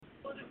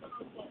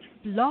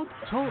Blog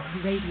Talk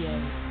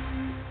Radio.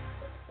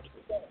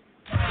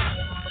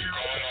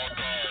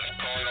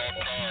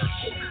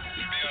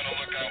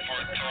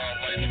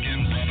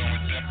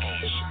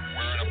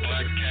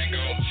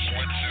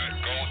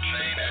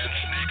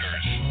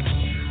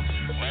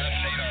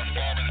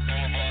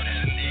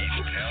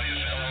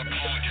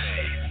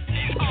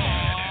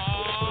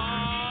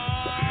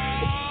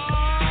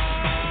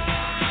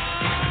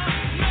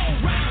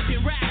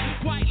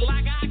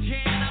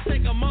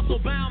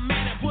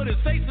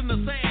 Face in the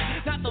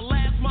sand, not the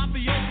last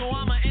mafioso.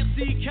 I'm a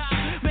MC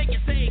cop. Make it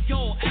say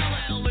go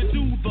LL and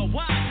do the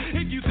Y.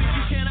 If you think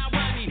you can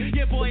outride me,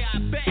 yeah boy I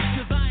bet.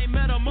 Cause I ain't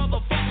met a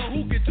motherfucker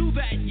who can do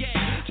that yet.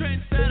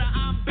 Trendsetter,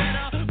 I'm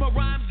better, my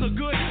rhymes are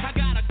good. I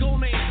got a go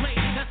name plate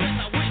that says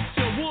I wish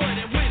you would.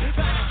 And when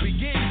battle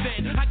begins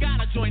then, I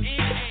gotta join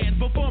in. And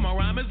before my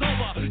rhyme is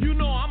over, you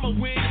know I'ma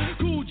win.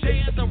 Cool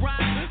J at the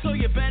rhyme, so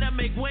you better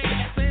make way.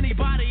 Ask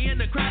anybody in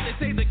the crowd, they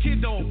say the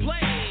kid don't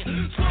play.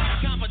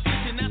 Smart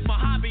competition, that's my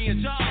hobby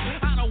and job.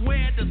 I don't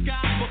wear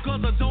disguise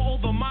because I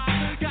don't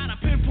overmind. Got a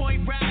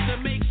pinpoint rap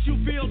that makes you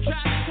feel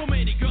trapped. So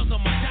many girls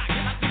on my dock,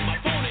 I think my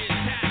phone is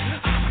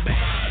tapped. I'm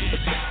bad.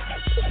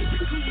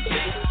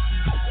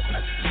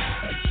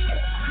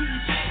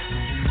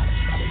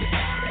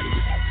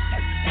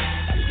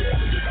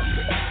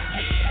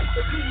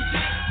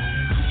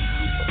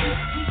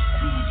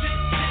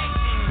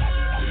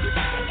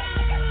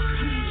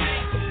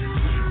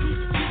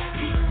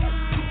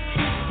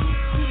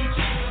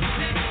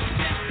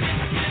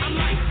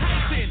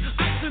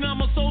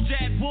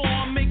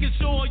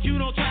 You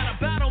don't try to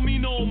battle me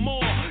no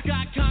more.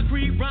 Got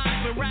concrete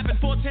rhymes, been rapping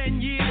for 10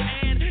 years.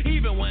 And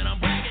even when I'm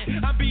bragging,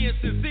 I'm being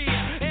sincere.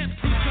 MC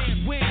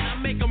can't win, I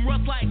make them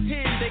rust like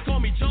tin. They call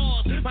me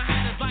Jaws, my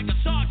hat is like a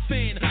shark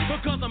fin.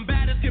 Because I'm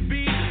bad as can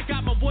be,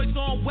 got my voice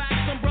on wax.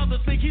 Some brothers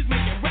think he's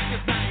making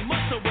records, now he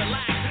must have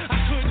relaxed. I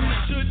couldn't,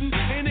 I shouldn't,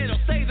 and it'll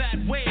stay that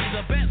way.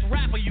 The best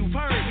rapper you've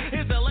heard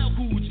is LL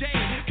Cool J.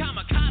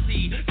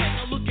 Kamikaze, take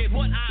a look at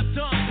what I've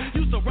done.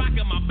 Used to rock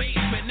in my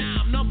basement,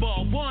 now I'm number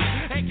one.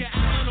 Ain't get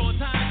Allen on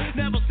time,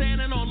 never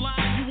standing on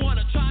line. You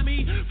wanna try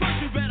me?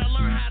 First you better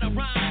learn how to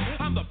rhyme.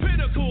 I'm the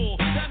pinnacle,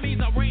 that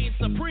means I reign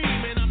supreme.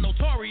 And I'm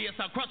notorious,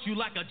 I'll crush you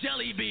like a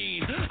jelly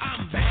bean.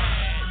 I'm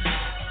bad.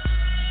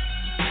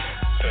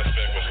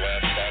 Suspect was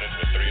last spotted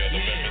with 3 other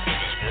members of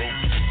his group.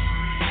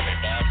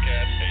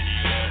 Bobcat, AD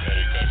Love,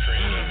 Eddie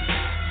Katrina.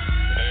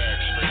 They are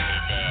extremely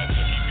bad,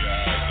 so keep your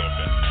eyes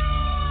open.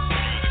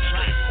 Use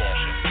extreme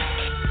caution.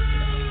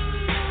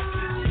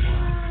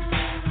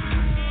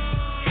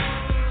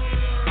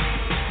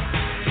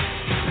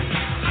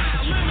 I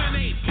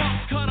eliminate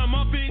punks, cut them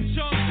up in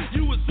chunks.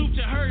 You assume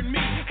you heard me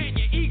and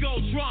your ego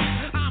drunk.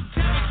 I'm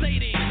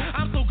devastating,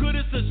 I'm so good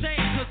it's a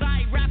shame. Cause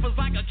I eat rappers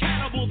like a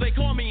cannibal, they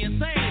call me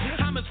insane.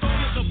 I'm as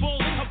strong as a bull,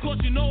 of course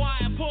you know I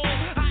am full.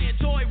 I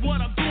enjoy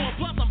what I'm doing,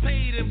 plus I'm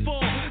paid in full.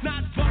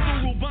 Not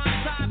buckaroo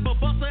blindside, but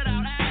bust it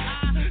out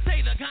as I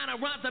say the kind of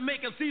rhymes that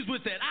make MCs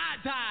with it.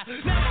 I die,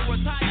 never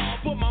retire or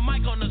put my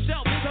mic on the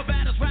shelf. The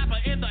baddest rapper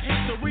in the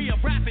history of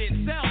rap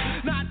itself.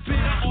 Not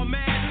bitter or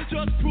mad,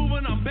 just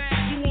proving I'm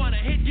bad. You want a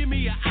hit, give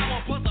me an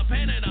hour plus a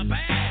pen and a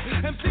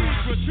bag.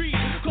 MCs retreat,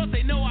 cause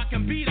they know I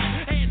can beat 'em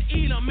and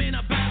eat 'em in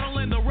a battle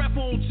and the ref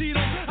won't cheat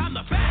 'em. I'm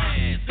the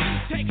baddest,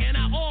 taking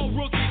out all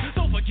rookies.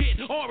 Don't forget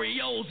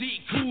Oreos,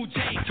 eat Cool J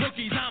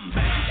cookies. I'm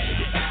bad.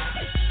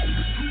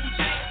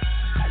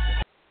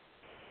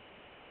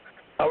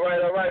 All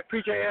right.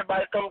 Appreciate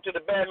everybody coming to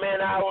the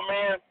Batman Hour,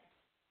 man.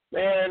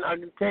 Man, I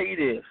can tell you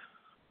this.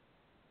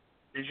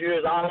 This year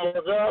is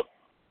almost up.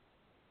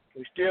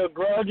 We're still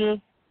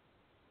grudging,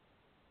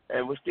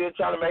 and we're still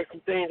trying to make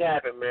some things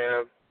happen,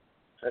 man.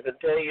 I can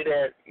tell you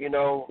that,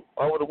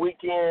 over the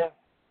weekend,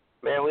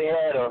 man, we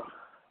had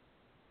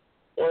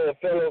one of the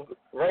fellow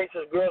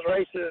girls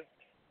racers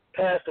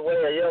passed away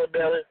at Yellow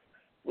Belly,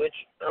 which,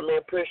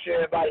 pretty sure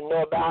everybody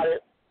know about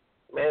it.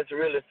 Man, it's a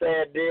really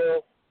sad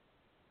deal.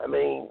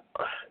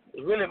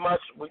 There's really much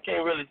we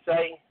can't really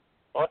say.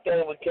 One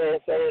thing we can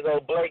say is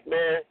old Blake,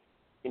 man.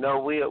 We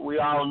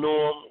all knew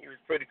him. He was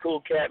a pretty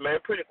cool cat, man.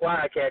 Pretty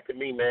quiet cat to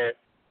me, man.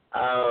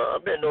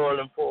 I've been knowing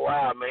him for a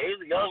while, man.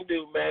 He's a young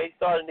dude, man. He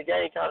started in the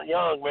game kind of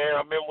young, man.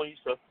 I remember when he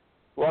used to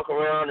walk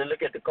around and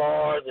look at the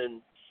cars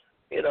and,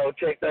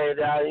 check things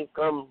out. He's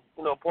become,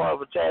 part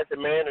of a chassis,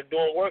 man, and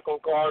doing work on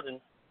cars and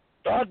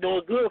started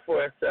doing good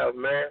for himself,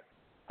 man.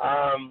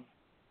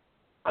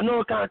 I know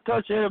it kind of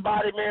touched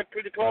everybody, man,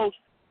 pretty close,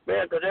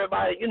 man, because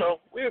everybody,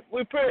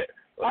 we're pretty.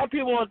 A lot of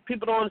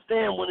people don't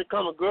understand when it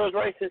comes to girls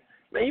racing.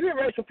 Man, you've been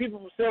racing people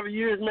for several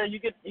years, man. You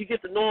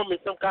get to know them in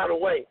some kind of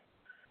way.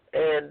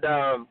 And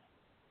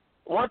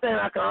one thing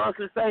I can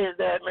honestly say is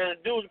that, man,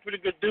 the dude was a pretty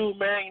good dude,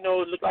 man.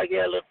 It looked like he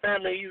had a little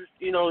family.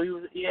 He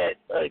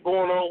had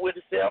going on with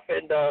himself,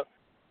 and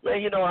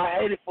man, I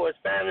hate it for his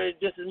family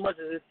just as much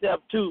as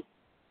himself too.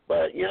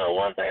 But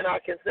one thing I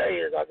can say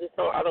is I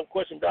don't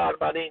question God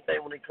about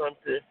anything when it comes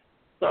to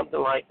something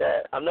like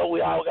that. I know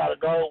we all got to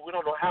go. We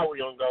don't know how we're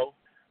gonna go,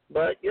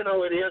 but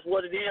it is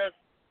what it is.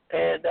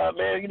 And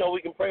man,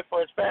 we can pray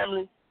for his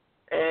family,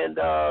 and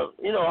all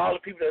the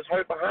people that's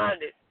hurt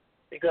behind it.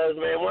 because,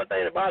 man, one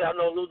thing about it, I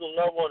know losing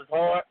a loved one is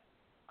hard.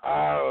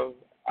 I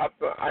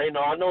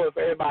know if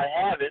everybody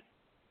have it,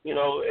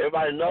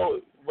 everybody know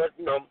what,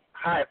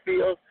 how it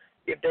feels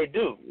if they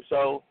do.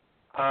 So,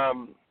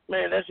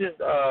 man, let's just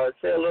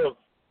say a little.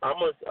 I'm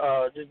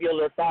gonna just get a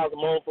little thousand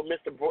more for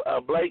Mr.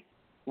 Blake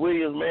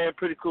Williams, man,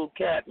 pretty cool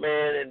cat,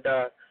 man. And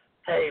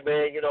hey,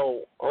 man,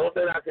 only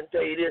thing I can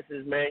tell you this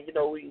is, man,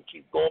 we can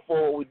keep going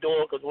for what we're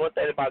doing, because one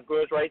thing about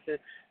grudge racing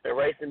and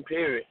racing,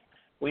 period,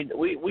 we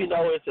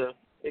know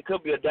it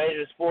could be a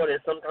dangerous sport,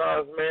 and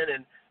sometimes, man,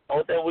 and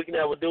only thing we can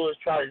ever do is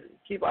try to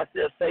keep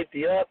ourselves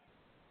safety up,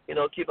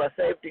 keep our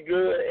safety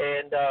good,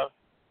 and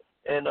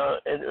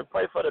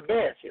pray for the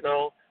best.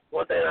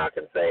 One thing I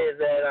can say is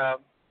that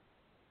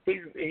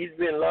he's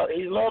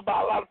loved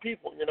by a lot of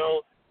people,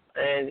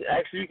 and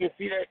actually you can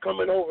see that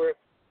coming over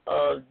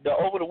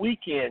the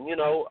weekend.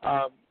 Man,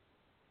 I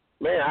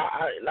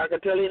like I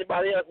tell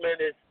anybody else, man,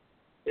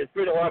 it's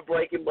pretty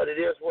heartbreaking, but it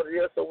is what it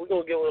is. So we're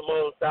gonna give him a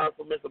moment of silence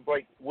for Mr.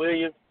 Blake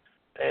Williams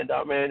and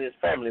man, his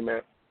family,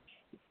 man.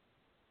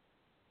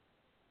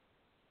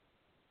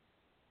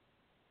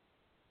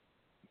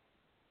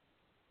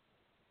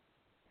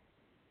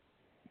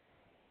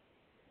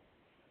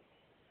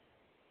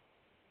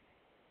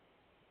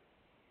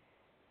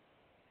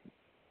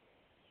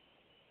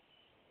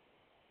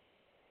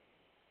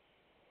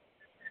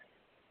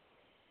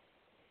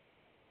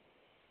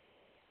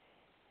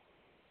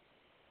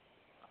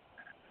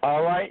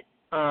 All right.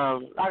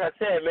 Like I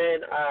said,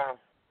 man,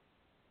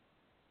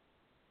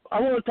 I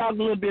want to talk a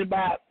little bit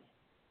about,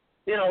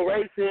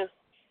 racing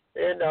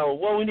and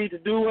what we need to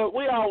do.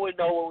 We always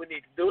know what we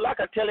need to do. Like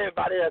I tell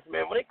everybody else,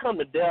 man, when it comes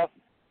to death,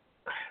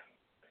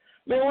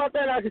 man, one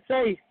thing I can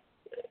say,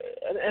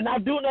 and I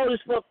do know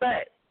this for a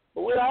fact,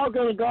 but we're all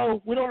going to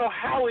go. We don't know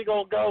how we're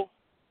going to go,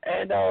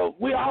 and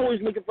we're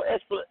always looking for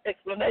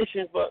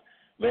explanations. But,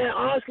 man,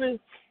 honestly,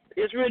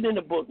 it's written in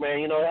the book,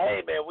 man.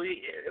 Hey, man,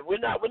 we're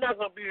not going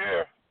to be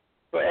here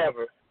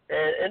forever.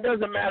 And it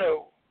doesn't matter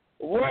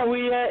where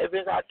we at. If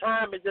it's our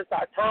time, it's just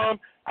our time.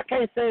 I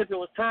can't say if it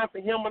was time for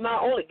him or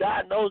not. Only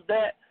God knows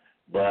that.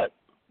 But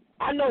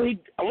I know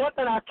one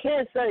thing I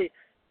can say,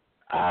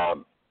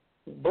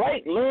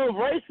 Blake loved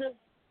racing,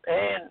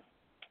 and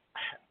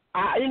if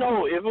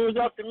it was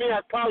up to me,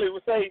 I probably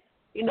would say,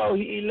 he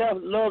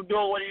loved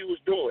doing what he was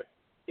doing.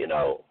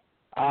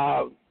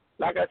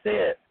 Like I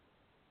said,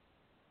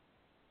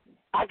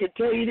 I can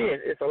tell you this: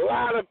 it's a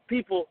lot of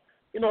people,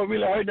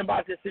 really hurting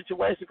about this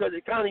situation, because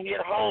it kind of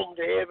hit home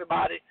to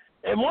everybody.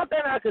 And one thing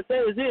I can say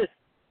is this: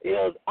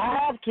 I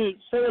have to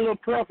say a little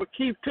prayer for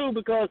Keith too,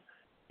 because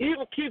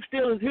even Keith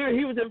still is here.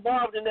 He was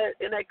involved in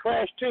that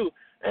crash too,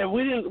 and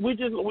we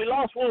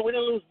lost one. We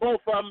didn't lose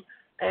both of them,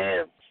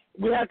 and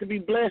we have to be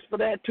blessed for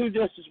that too,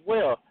 just as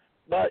well.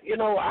 But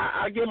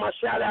I give my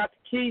shout out to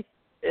Keith,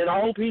 and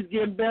I hope he's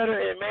getting better.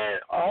 And man,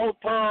 a whole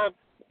time,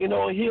 he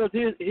heals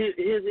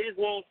his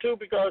wound too,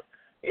 because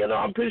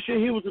I'm pretty sure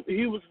he was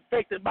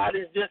affected by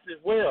this just as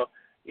well.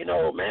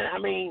 Man, I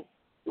mean,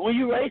 when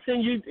you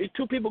racing,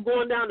 two people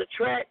going down the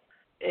track,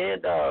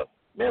 and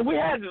man, we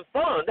having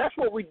fun. That's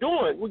what we're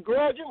doing. We're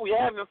grudging. We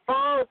having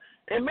fun,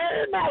 and man,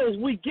 it matters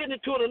we getting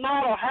into it or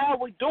not, or how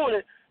we doing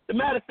it. The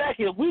matter of fact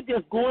is, we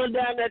just going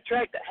down that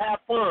track to have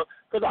fun.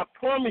 Because I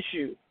promise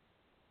you,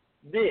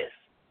 this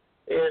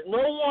is no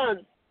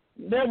one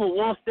never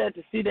wants that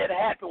to see that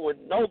happen with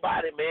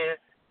nobody, man.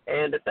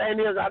 And the thing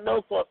is, I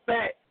know for a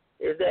fact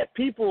is that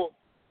people,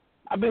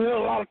 I've been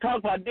hearing a lot of talk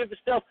about different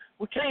stuff.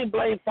 We can't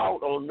blame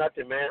fault on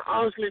nothing, man.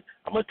 Honestly,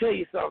 I'm gonna tell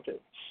you something.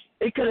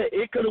 It could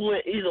have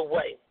went either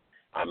way.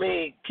 I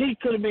mean, Keith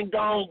could have been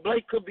gone.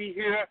 Blake could be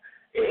here.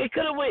 It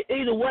could have went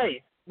either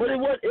way. But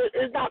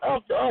it's not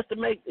up to us to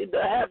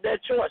have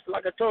that choice.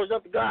 Like I told you, it's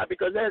up to God,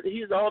 because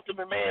he's the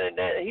ultimate man, and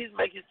that he's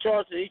making his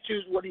choice, and he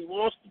chooses what he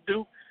wants to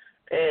do.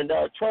 And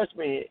trust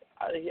me,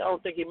 I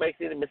don't think he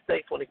makes any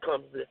mistakes when it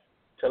comes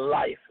to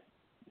life,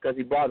 because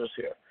he brought us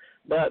here.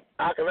 But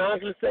I can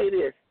honestly say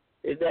this,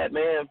 is that,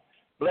 man,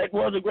 Blake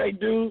was a great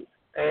dude,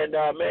 and,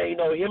 man,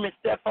 him and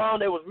Stephon,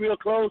 they was real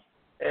close,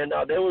 and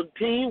they were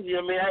teams.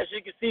 As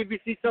you can see, if you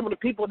see some of the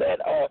people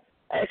that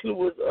actually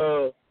was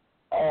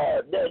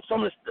that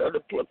some of the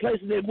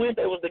places they went,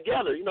 they was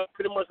together,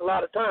 pretty much a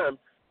lot of times.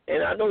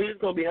 And I know he's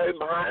going to be hurting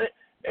behind it.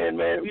 And,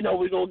 man,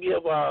 we're going to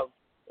give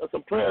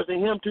some prayers to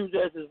him, too,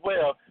 just as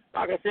well.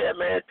 Like I said,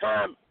 man,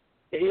 time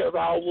heals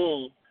our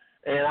wounds.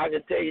 And I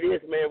can tell you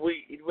this, man,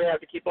 we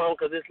have to keep on,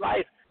 because it's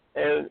life.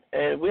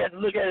 And we have to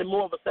look at it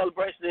more of a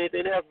celebration than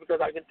anything else,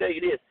 because I can tell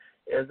you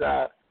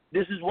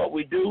this is what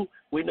we do.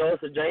 We know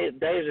it's a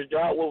dangerous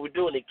job, what we're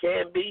doing. It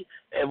can be,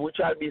 and we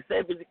try to be as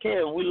safe as we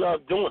can. We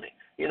love doing it.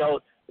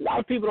 A lot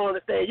of people don't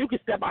understand. You can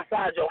step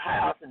outside your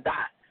house and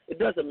die. It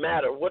doesn't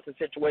matter what the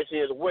situation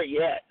is or where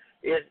you're at.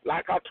 It's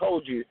like I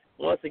told you,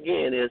 once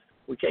again, is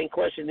we can't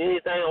question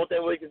anything. The only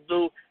thing we can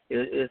do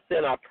is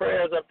send our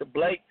prayers up to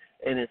Blake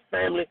and his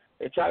family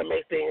and try to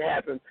make things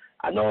happen.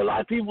 I know a lot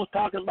of people was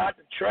talking about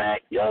the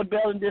track, Yellow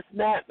Bell and this and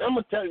that. I'm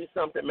going to tell you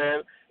something,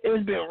 man.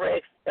 It's been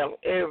wrecks on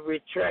every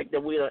track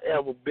that we have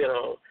ever been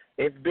on.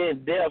 It's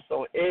been deaths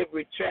on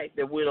every track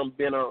that we done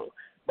been on.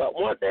 But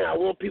one thing I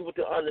want people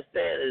to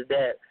understand is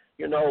that,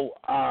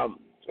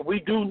 we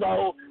do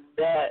know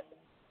that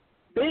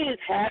things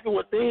happen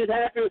when things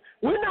happen.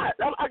 We're not,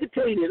 I can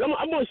tell you this.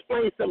 I'm going to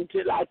explain something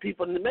to a lot of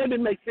people, and maybe it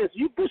makes sense.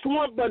 You push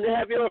one button to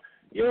have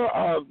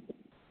your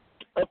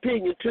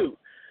opinion, too.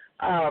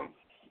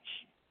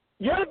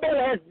 Yellow Belly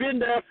has been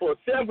there for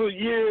several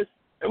years,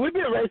 and we've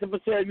been racing for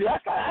several years.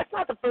 That's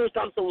not the first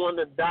time someone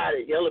has died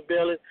at Yellow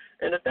Belly.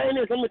 And the thing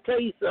is, I'm going to tell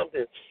you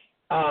something.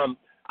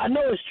 I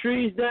know there's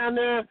trees down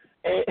there,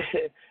 and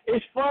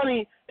it's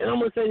funny, and I'm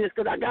going to say this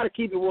because I got to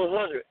keep it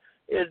 100,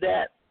 is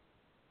that,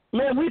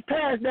 man, we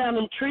passed down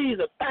them trees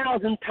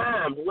 1,000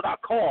 times with our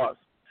cars,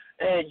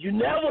 and you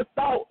never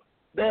thought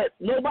that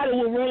nobody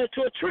would run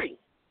into a tree.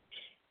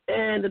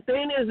 And the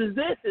thing is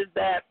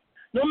that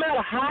no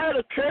matter how it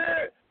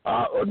occurred,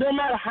 or no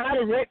matter how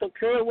the wreck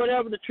occurred,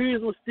 whatever, the trees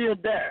were still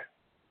there.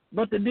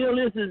 But the deal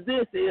is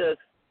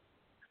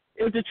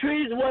if the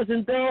trees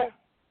wasn't there,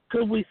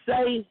 could we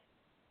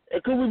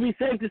be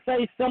safe to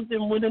say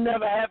something would have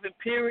never happened,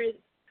 period?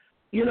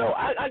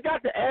 I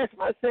got to ask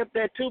myself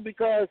that, too,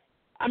 because,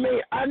 I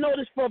know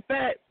this for a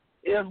fact.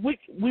 If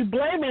we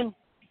blame him,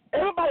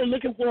 everybody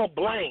looking for a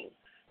blame.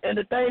 And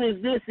the thing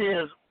is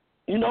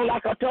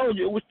like I told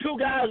you, it was two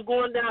guys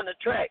going down the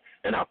track.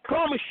 And I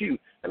promise you,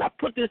 and I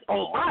put this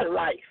on my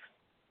life,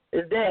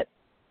 is that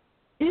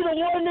either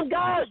one of them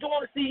guys don't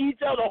want to see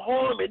each other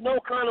harm in no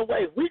kind of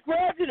way. We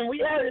grabbed it and we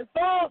had it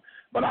fun,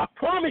 but I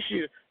promise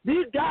you,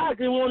 these guys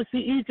didn't want to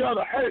see each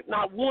other hurt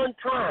not one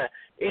time.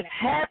 It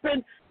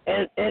happened,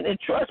 and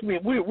trust me,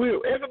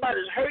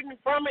 everybody's hurting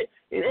from it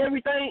and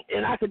everything.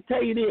 And I can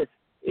tell you this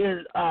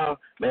is,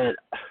 man,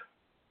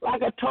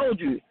 like I told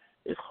you,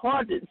 it's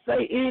hard to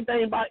say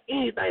anything about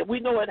anything. We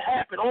know it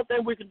happened. The only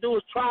thing we can do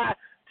is try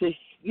to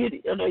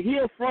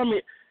heal from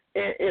it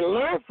and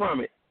learn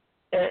from it.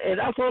 And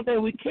that's the only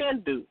thing we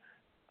can do.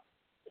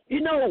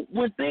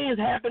 When things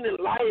happen in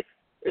life,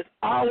 it's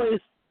always,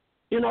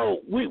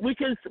 we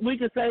can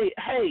say,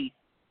 hey,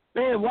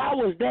 man, why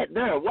was that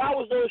there? Why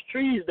was those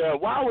trees there?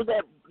 Why was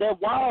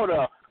that wall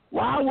there?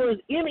 Why was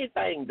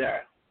anything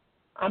there?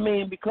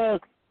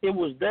 Because it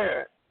was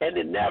there, and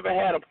it never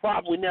had a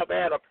problem. We never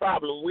had a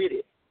problem with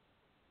it.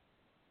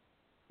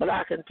 But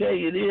I can tell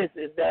you this,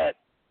 is that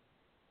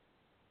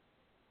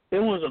it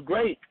was a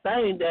great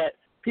thing that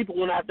people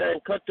went out there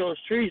and cut those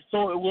trees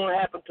so it won't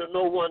happen to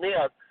no one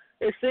else.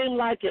 It seems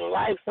like in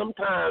life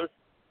sometimes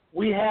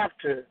we have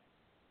to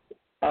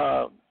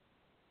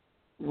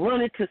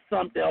run into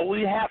something, or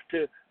we have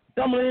to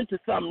stumble into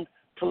something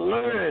to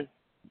learn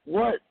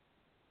what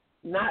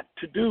not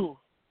to do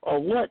or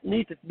what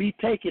needs to be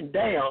taken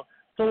down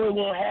so it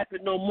won't happen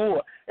no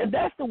more. And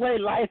that's the way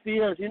life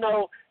is.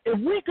 If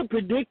we could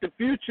predict the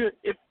future,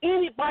 if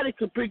anybody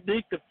could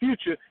predict the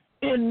future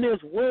in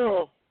this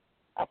world,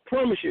 I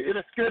promise you,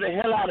 it'll scare the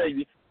hell out of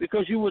you,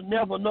 because you would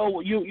never know.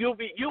 You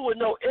would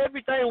know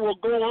everything will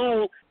go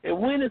on and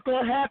when it's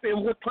going to happen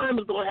and what time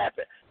it's going to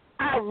happen.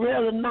 I'd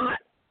rather not,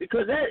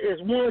 because that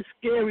is one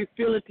scary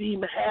feeling to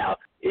even have.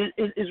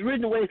 It's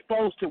written the way it's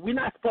supposed to. We're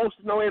not supposed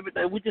to know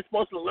everything. We're just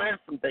supposed to learn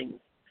some things.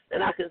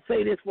 And I can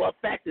say this for a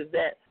fact is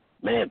that,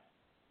 man,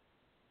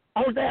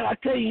 all that I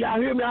tell you, y'all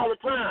hear me all the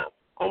time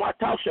on my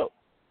talk show.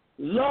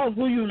 Love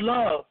who you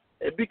love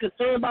and be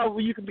concerned about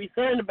what you can be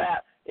concerned about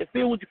and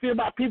feel what you feel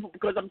about people,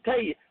 because I'm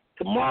telling you,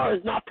 tomorrow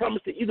is not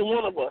promised to either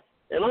one of us.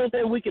 And the only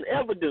thing we can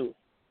ever do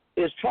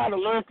is try to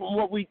learn from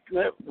what we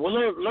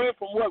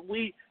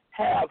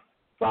have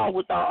saw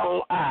with our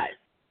own eyes.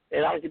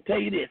 And I can tell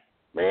you this,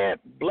 man,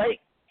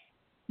 Blake,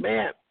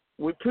 man,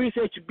 we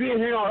appreciate you being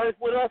here on Earth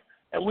with us,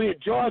 and we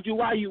enjoyed you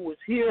while you was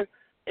here.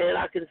 And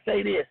I can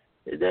say this,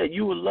 is that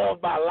you were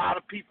loved by a lot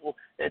of people.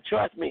 And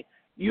trust me,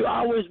 you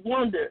always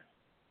wonder,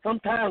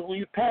 sometimes when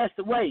you pass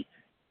away,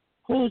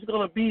 who's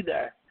going to be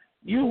there?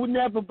 You would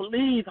never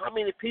believe how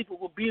many people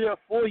will be there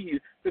for you,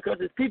 because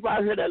there's people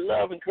out here that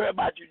love and care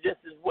about you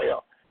just as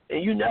well.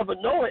 And you never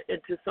know it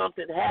until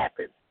something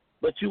happens.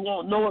 But you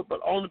won't know it, but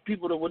only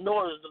people that will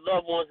know it is the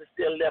loved ones that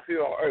still left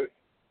here on Earth.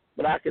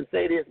 But I can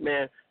say this,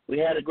 man, we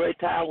had a great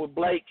time with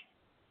Blake.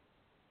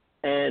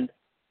 And,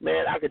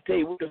 man, I can tell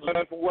you, we can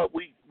learn from what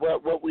we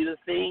done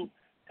seen,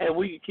 and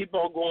we can keep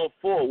on going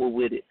forward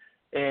with it.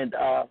 And,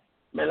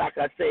 man, like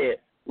I said,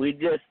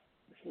 it's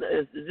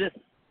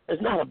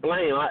not a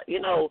blame.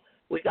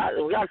 We got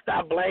to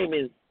stop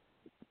blaming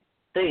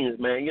things,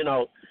 man.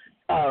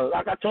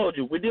 Like I told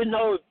you, we didn't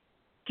know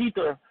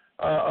Keitha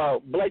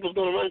Blake was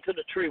going to run into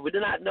the tree. We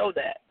did not know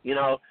that.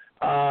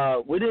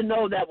 We didn't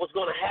know that was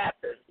going to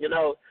happen.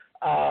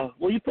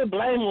 When you put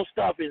blame on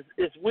stuff,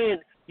 is when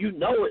you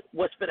know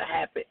what's going to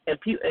happen, and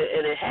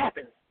it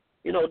happens.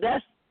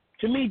 That's,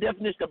 to me,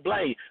 definition of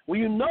blame.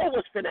 When you know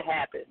what's going to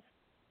happen,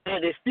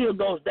 and it still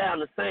goes down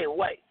the same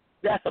way,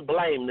 that's a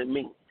blame to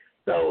me.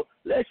 So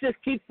let's just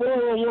keep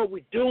forward on what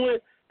we're doing.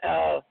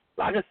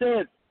 Like I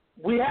said,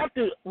 we have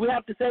to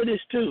say this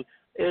too.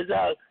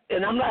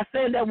 And I'm not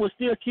saying that we'll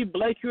still keep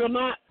Blake here or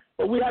not,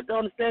 but we have to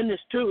understand this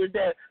too, is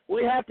that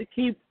we have to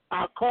keep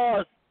our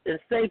cars in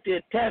safety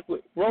intact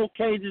with roll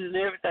cages and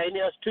everything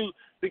else too,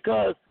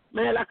 because,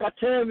 man, like I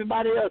tell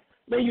everybody else,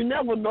 man, you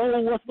never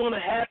know what's going to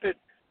happen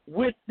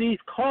with these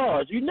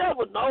cars. You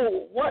never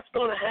know what's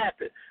going to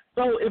happen.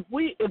 So if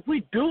we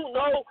do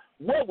know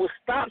what would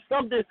stop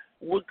something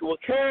with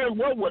Karen,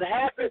 what would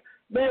happen,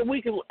 man,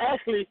 we can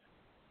actually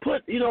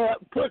put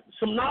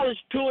some knowledge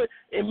to it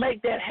and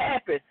make that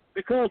happen.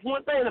 Because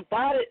one thing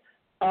about it,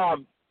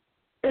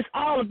 it's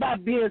all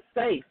about being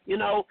safe,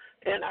 And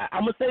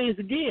I'm going to say this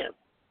again.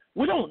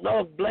 We don't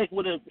know if Blake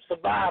would have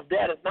survived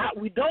that or not.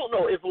 We don't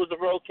know if it was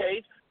a road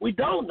cage. We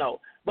don't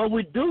know. But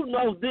we do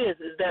know this,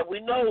 is that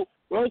we know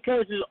road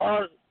cages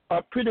are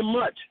pretty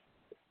much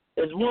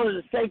is one of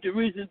the safety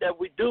reasons that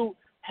we do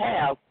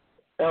have,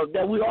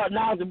 that we are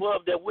knowledgeable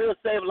of, that will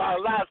save a lot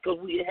of lives, because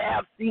we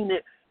have seen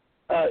it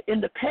in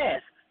the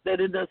past that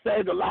it done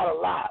saved a lot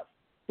of lives.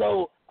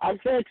 So I'm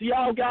saying to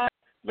y'all guys,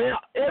 man,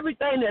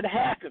 everything that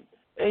happened,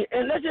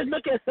 and let's just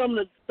look at some of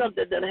the stuff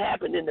that done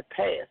happened in the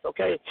past,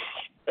 okay?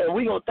 And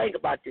we're going to think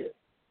about this.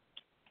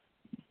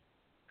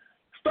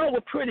 Start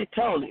with Pretty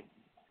Tony.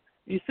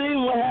 You see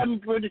what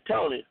happened to Pretty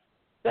Tony.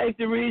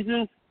 Safety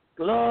reasons,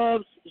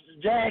 gloves,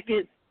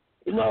 jackets,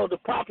 the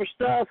proper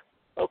stuff.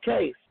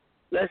 Okay,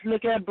 let's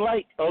look at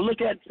Blake or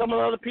look at some of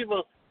the other people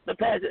in the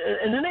past.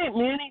 And it ain't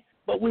many,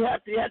 but we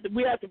have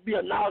to be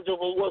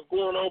knowledgeable of what's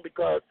going on,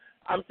 because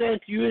I'm saying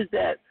to you is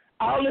that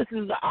all this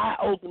is an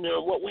eye-opener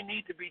of what we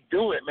need to be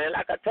doing, man.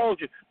 Like I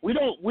told you, we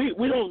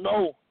don't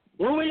know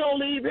when we're going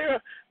to leave here,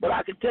 but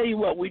I can tell you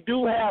what, we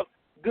do have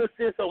good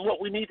sense on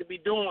what we need to be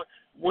doing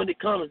when it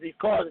comes to these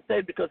cars and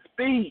safety, because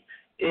speed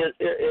is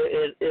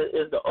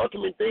the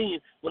ultimate thing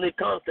when it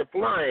comes to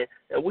flying,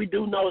 and we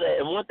do know that.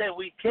 And one thing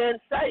we can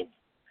say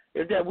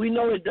is that we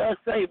know it does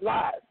save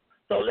lives.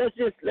 So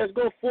let's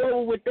go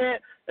forward with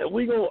that, and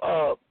we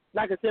go.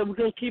 Like I said, we're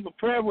gonna keep a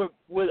prayer with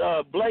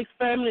Blake's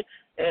family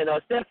and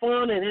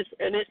Stephon and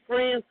his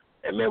friends,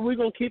 and man, we're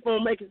gonna keep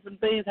on making some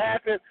things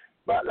happen.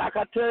 But like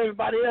I tell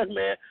everybody else,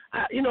 man,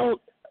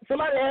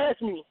 somebody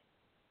asked me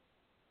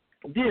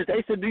this.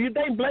 They said, "Do you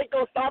think Blake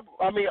gonna stop?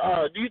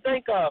 Do you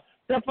think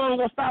Stephon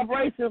gonna stop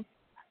racing?"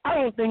 I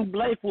don't think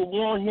Blake would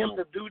want him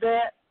to do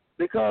that,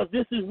 because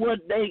this is what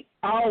they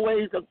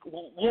always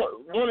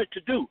wanted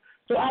to do.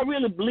 So I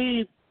really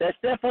believe that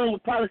Stephon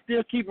would probably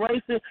still keep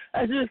racing.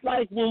 It's just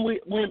like when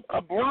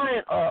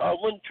Brian,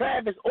 when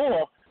Travis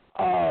Orr,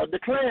 the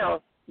clown,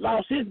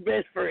 lost his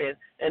best friend,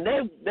 and they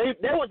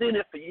was in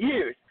it for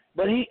years.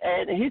 But he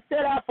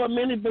set out for a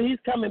minute, but he's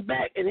coming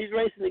back and he's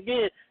racing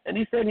again. And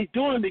he said he's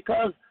doing it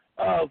because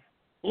of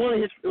one of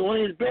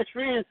his best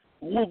friends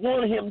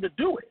wanted him to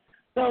do it.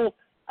 So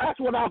that's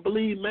what I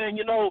believe, man.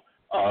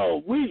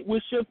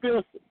 We should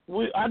feel.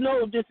 I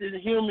know this is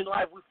human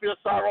life. We feel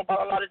sorrow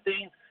about a lot of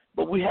things,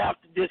 but we have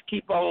to just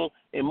keep on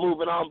and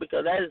moving on,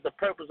 because that is the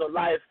purpose of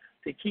life,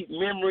 to keep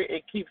memory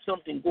and keep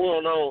something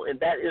going on, and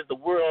that is the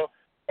world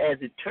as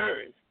it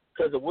turns,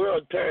 because the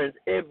world turns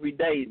every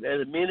day,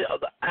 every minute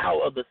of the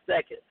hour of the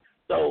second.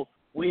 So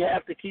we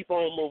have to keep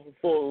on moving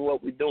forward with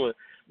what we're doing.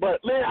 But,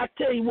 man, I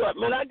tell you what,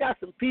 man, I got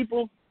some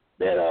people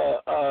that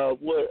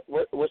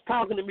was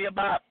talking to me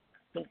about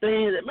some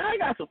things. And, man, I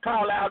got some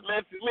call-outs,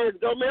 man, a few minutes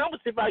ago. Man, I'm going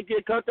to see if I can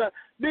get contact.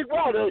 Big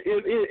Walter,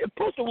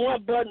 push the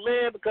one button,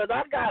 man, because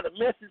I got a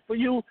message for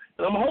you,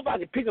 and I hope I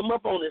can pick him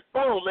up on this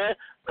phone, man.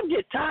 I'm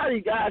getting tired of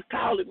you guys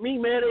calling me,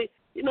 man. They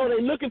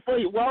looking for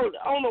you,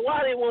 Walter. I don't know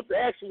why they want the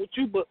action with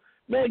you, but,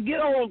 man, get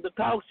on the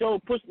talk show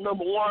and push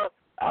number one.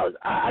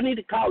 I need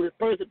to call this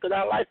person, because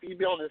I like for you to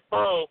be on this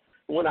phone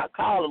when I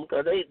call them,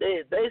 because they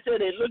say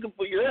they're looking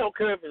for you. They don't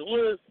care if it's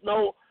winter,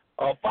 snow,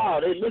 or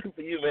fall. They're looking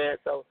for you, man.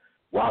 So,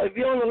 well, if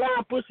you're on the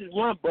line, push this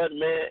one button,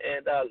 man,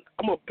 and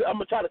I'm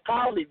gonna try to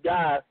call these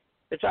guys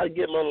and try to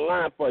get them on the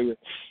line for you.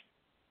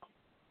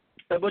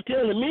 But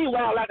in the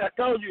meanwhile, like I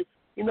told you,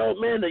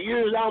 man, the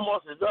year is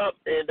almost up,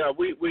 and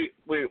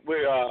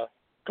we're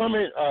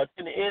coming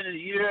to the end of the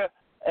year,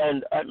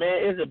 and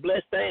man, it's a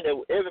blessed thing that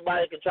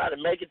everybody can try to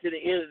make it to the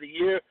end of the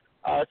year,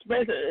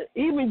 especially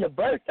even your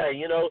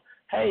birthday.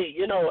 Hey,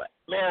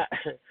 man.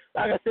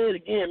 Like I said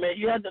again, man,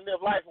 you have to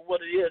live life for what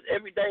it is.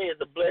 Every day is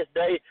a blessed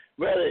day.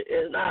 Whether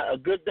it's not a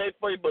good day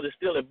for you, but it's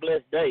still a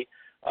blessed day,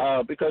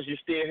 because you're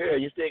still here,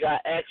 you still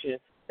got action,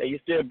 and you're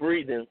still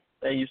breathing,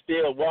 and you're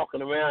still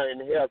walking around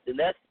in health. And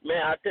that's,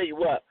 man, I tell you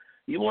what,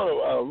 you want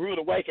a rude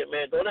awakening,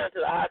 man, go down to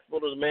the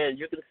hospitals, man.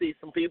 You can see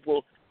some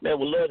people, man,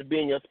 would love to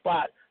be in your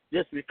spot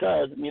just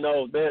because,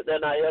 they're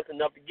not healthy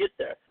enough to get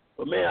there.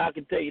 But, man, I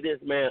can tell you this,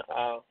 man,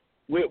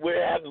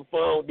 we're having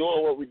fun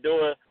doing what we're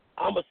doing.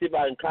 I'm going to see if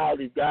I can call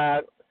these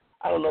guys.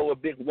 I don't know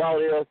what Big Walt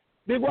is.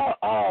 Big Walt,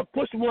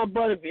 push the one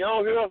button if you're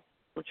on here.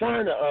 I'm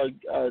trying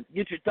to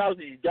get you to talk to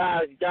these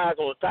guys. These guys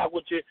want to talk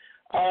with you.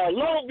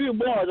 Longview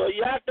boys, are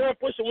you out there?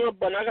 Push the one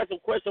button. I got some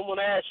questions I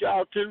want to ask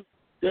y'all too,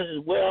 just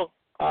as well.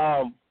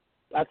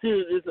 I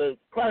see there's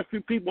quite a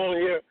few people on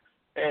here,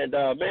 and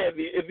man,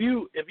 if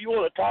you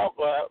want to talk,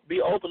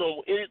 be open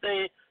on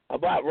anything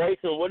about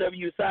racing, whatever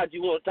you decide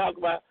you want to talk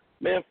about,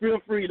 man, feel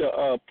free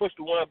to push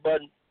the one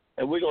button,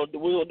 and we're gonna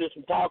do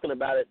some talking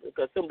about it,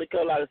 because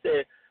like I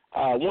said.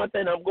 One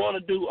thing I'm going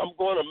to do, I'm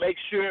going to make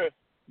sure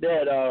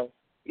that, I'm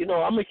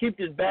going to keep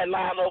this bad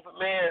line open,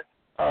 man.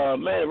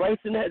 Man,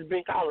 racing has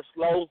been kind of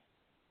slow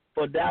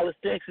for Dallas,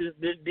 Texas.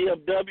 This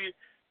DFW,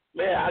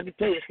 man, I can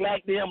tell you,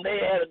 Slack them, they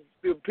had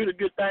a pretty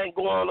good thing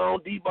going on.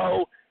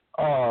 Debo,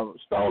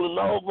 Stolen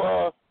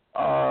Over,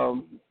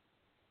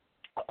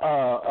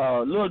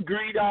 Lil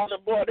Greed on the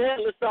board. They had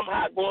a little something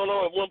hot going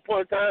on at one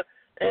point in time,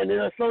 and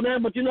then slow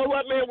down. But you know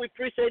what, man? We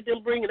appreciate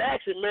them bringing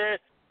action, man,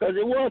 because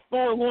it was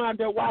fun going out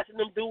there watching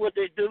them do what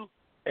they do.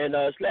 And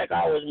Slack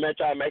always, man,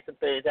 try to make some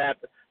things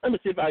happen. Let me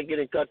see if I can get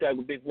in contact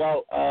with Big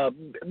Walt.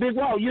 Big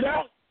Walt, you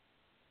there?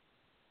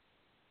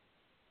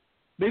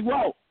 Big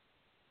Walt.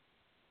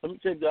 Let me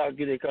see if I can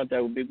get in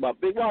contact with Big Walt.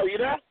 Big Walt, you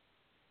there?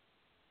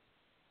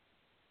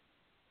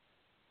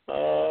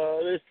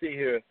 Let's see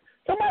here.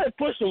 Somebody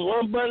pushing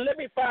one button. Let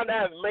me find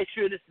out and make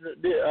sure this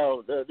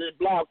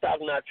blog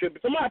talking not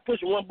tripping. Somebody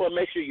pushing one button,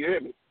 make sure you hear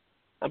me.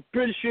 I'm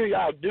pretty sure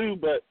y'all do,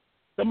 but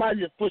somebody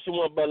just pushing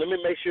one button. Let me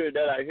make sure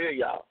that I hear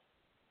y'all.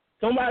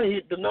 Somebody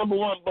hit the number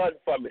one button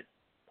for me.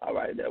 All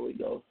right, there we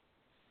go.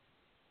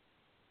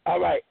 All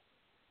right.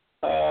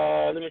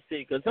 Let me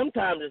see, because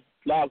sometimes this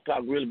blog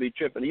talk really be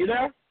tripping. Are you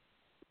there?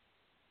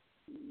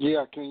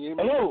 Yeah, can you hear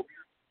me? Hello.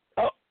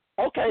 Oh,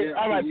 okay. Yeah,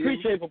 all right. you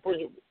Appreciate it for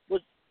pushing.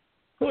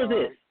 Who is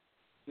this?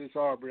 This is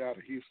Aubrey out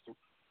of Houston.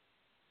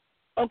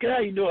 Okay, how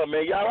you doing,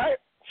 man? You all right?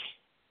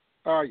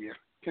 Oh, yeah.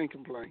 Can't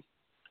complain.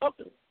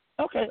 Okay.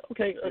 Yeah.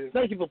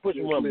 Thank you for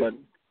pushing one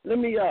button. Let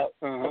me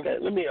okay,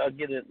 let me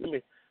get it. Let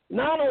me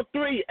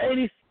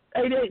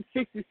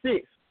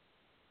 903-8866.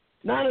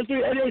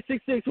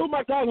 903-8866. Who am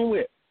I talking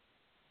with?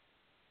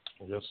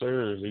 Yes,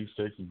 sir. It's East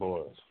Texas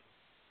Boys.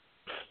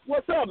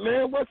 What's up,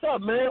 man? What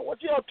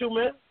you up to,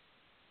 man?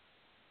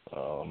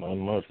 Not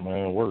much,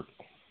 man. Work.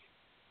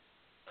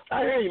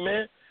 I hear you,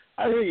 man.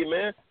 I mean,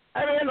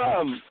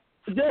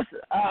 just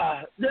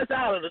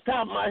out of the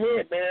top of my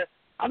head, man,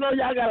 I know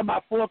y'all got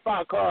about 4 or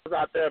 5 cars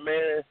out there,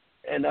 man,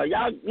 and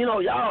y'all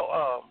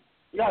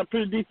got a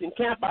pretty decent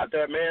camp out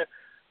there, man.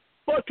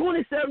 For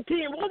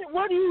 2017,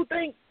 what do you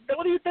think?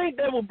 What do you think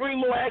that will bring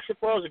more action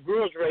for us as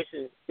grudge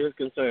racing is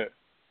concerned?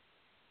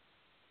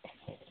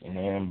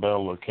 Man,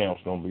 Battle of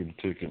Camp's gonna be the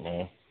ticket,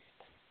 man.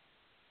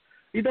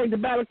 You think the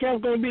Battle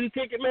Camp's gonna be the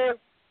ticket, man?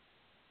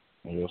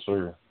 Yes,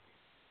 sir.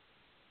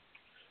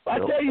 I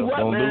tell you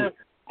what, man.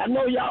 I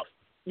know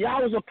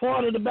y'all was a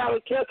part of the Battle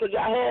Camp because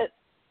y'all had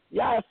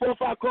 4 or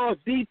 5 cars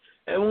deep,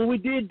 and when we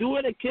did do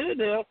it at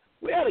Kennedale,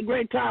 we had a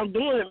great time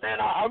doing it, man.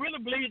 I really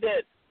believe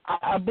that.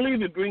 I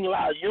believe it brings a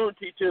lot of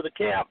unity to the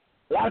camp.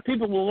 A lot of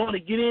people will want to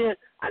get in.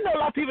 I know a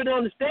lot of people don't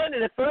understand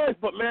it at first,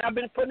 but man, I've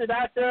been putting it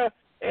out there,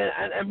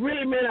 and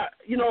really, man,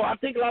 I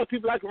think a lot of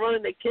people like to run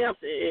in their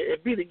camps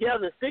and be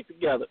together and stick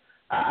together.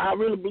 I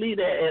really believe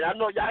that, and I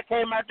know y'all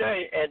came out there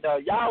and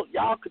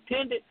y'all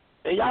contended.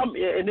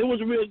 And it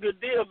was a real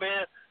good deal,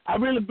 man. I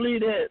really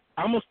believe that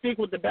I'm gonna stick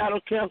with the battle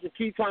camps and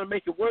keep trying to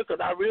make it work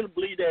because I really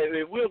believe that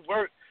it will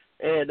work.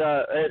 And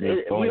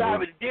we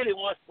already did it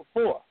once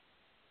before.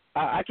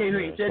 I can't hear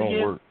you say it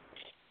again. Work.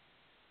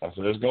 I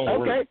said it's gonna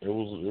work. It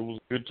was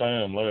a good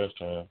time last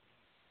time.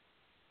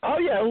 Oh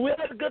yeah, we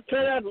had a good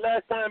turnout the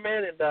last time,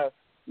 man. And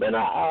man,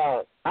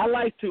 I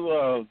like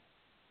to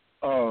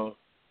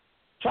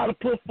try to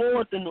put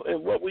forth in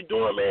what we're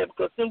doing, man,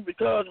 because man.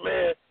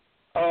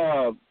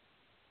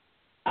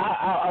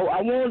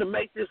 I wanted to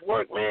make this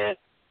work, man,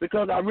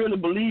 because I really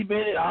believe in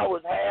it. I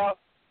always have,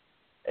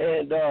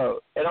 and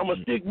I'm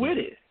gonna stick with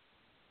it.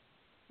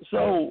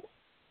 So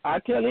I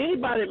tell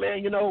anybody,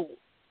 man,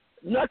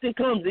 nothing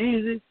comes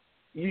easy.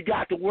 You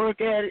got to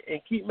work at it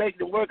and keep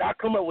making it work. I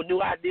come up with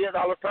new ideas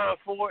all the time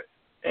for it,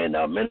 and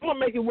man, we're gonna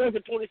make it work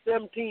in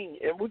 2017,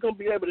 and we're gonna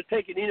be able to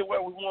take it anywhere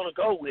we want to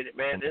go with it,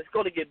 man. It's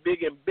gonna get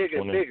bigger and bigger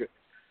and bigger.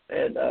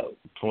 And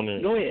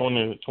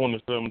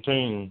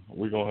 2017,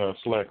 we're gonna have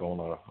Slack on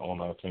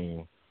our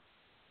team.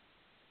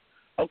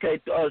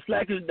 Okay,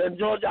 Slack is done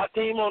joined our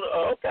team on.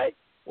 Okay,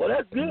 well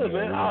that's good,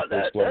 man.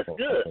 That's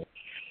good.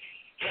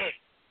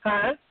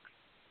 Huh?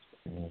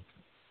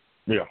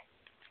 Yeah.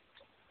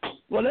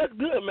 Well, that's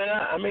good, man.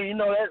 I mean,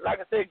 that, like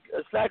I said,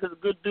 Slack is a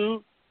good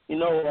dude.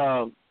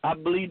 I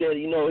believe that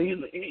he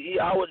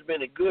always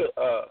been a good.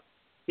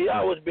 He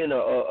always been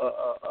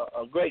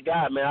a great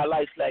guy, man. I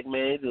like Slack,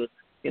 man.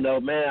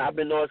 Man, I've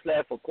been knowing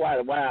Slack for quite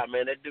a while,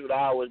 man. That dude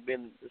always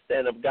been a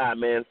stand-up guy,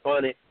 man.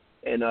 Funny,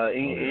 and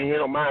he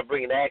don't mind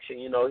bringing action.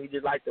 He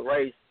just like to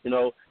race, and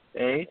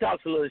he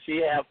talks a little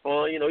shit, have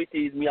fun. He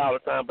teases me all the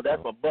time, but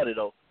that's my buddy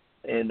though.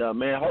 And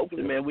man,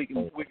 hopefully, man, we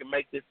can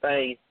make this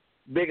thing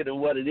bigger than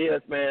what it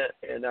is, man.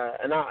 And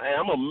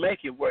I'm gonna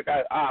make it work.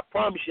 I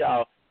promise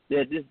y'all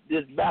that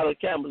this battle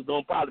camp is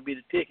gonna probably be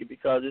the ticket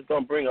because it's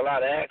gonna bring a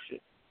lot of action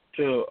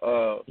to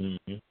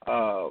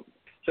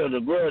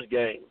the grudge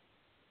game.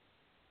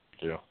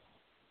 Yeah,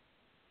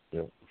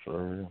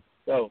 sure.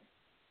 Yeah.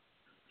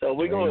 So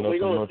we're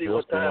gonna see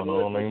what time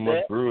ain't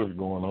much grudge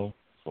going on.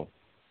 So.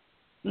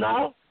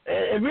 No,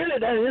 and really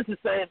that is the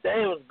same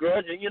thing with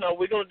grudging.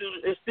 We're gonna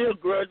do. It's still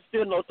grudge,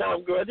 still no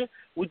time grudging.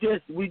 We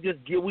just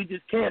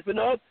camping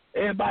up.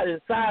 Everybody's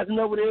sizing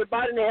up with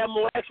everybody, and they have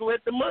more action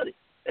with the money.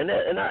 And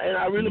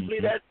I really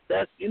believe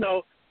that's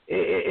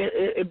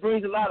it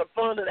brings a lot of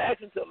fun and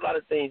action to a lot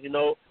of things, you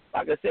know.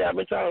 Like I said, I've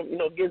been trying to, you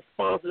know, get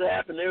sponsors to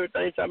happen and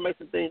everything, trying to make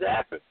some things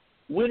happen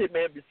with it,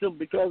 man,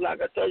 because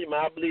like I told you,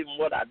 man, I believe in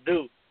what I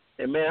do.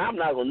 And, man, I'm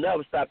not going to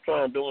never stop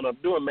trying to do what I'm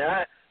doing,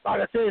 man.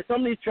 Like I said,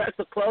 some of these tracks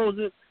are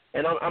closing,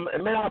 and,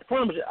 man, I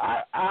promise you,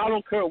 I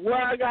don't care where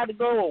I got to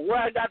go or what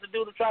I got to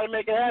do to try to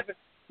make it happen.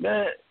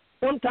 Man,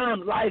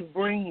 sometimes life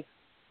brings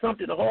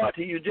something hard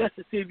to you just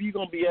to see if you're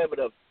going to be able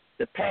to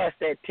pass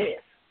that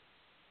test.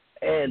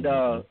 And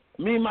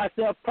me,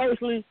 myself,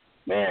 personally,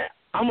 man,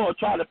 I'm going to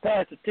try to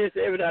pass the test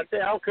every day. I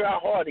don't care how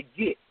hard it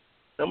gets.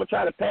 I'm going to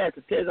try to pass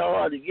the test how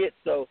hard it gets.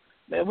 So,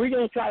 man, we're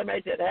going to try to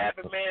make that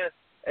happen, man.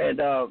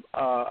 And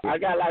I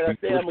got, like I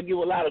said, I'm going to give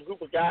a lot of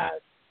group of guys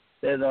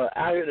that are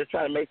out here to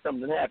try to make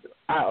something happen.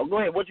 All right, go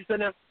ahead. What you said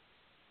now?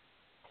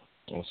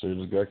 I said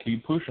just got to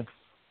keep pushing.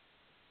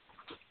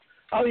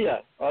 Oh, yeah.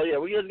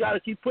 We just got to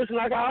keep pushing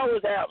like I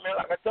always have, man.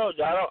 Like I told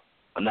you,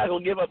 I'm not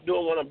going to give up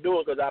doing what I'm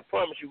doing because I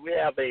promise you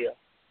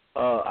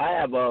I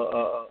have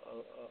a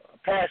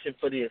passion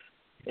for this.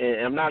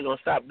 And I'm not going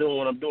to stop doing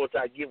what I'm doing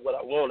until I get what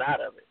I want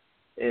out of it.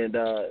 And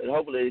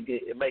hopefully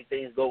it make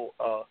things go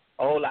a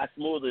whole lot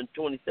smoother in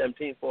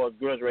 2017 for as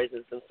grudge racing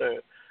is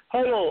concerned.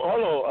 Hold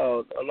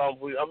on, along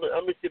with you.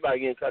 Let me see if I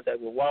can get in contact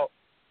with Walt,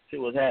 see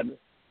what's happening.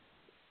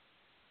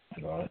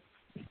 All right.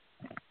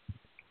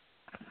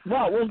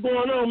 Walt, what's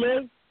going on,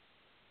 man?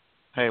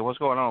 Hey, what's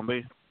going on,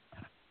 B?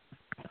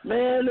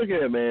 Man, look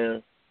here,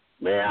 man.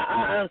 Man,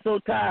 I'm so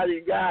tired of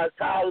these guys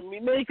calling me.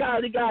 Man, these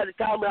guys that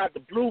call me out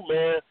the blue,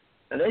 man.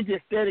 And they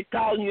just steady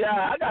calling you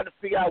out. I got to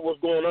figure out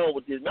what's going on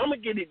with this. Man, I'm going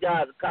to give these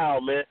guys a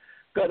call, man.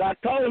 Because I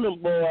told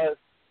them boys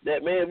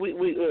that, man, I'm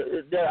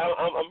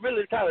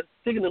really kind of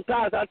sick of them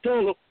ties. I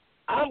told them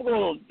I'm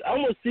going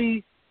to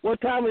see what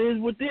time it is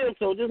with them.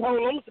 So just hold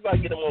on. Let me see if I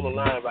can get them on the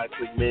line right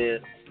quick, man.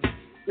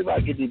 See if I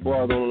can get these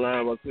boys on the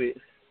line right quick.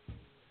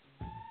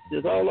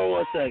 Just hold on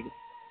 1 second.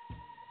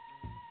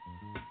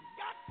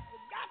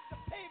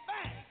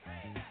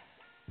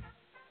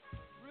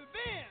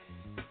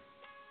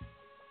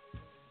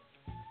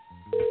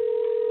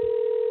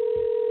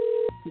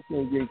 You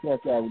can't get in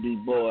contact with these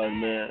boys,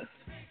 man.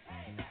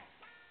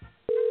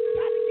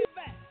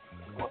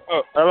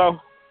 Oh, hello?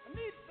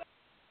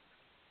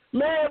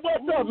 Man,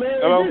 what's up, man?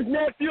 Hello? Is this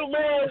nephew,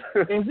 man?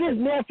 Is this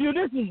nephew?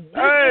 This is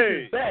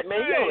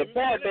Batman. You're on the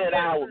Batman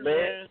hour,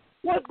 man.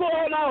 What's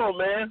going on,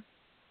 man?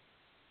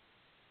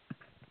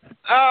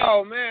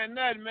 Oh, man,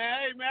 nothing, man.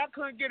 Hey, man, I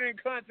couldn't get in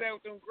contact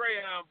with them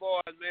Greyhound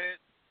boys, man.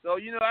 So,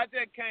 you know, I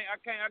just can't,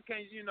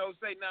 you know,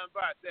 say nothing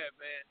about that,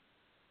 man.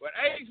 But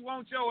Ace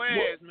wants your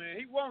ass, man.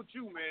 He wants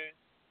you, man.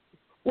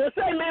 Well,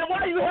 say, man,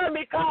 why you heard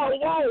me call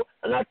Walt?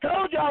 And I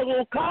told you I was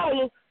going to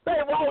call him. Say,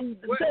 Walt, man,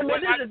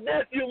 this is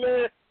nephew,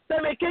 man. Say,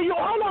 man, can you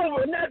hold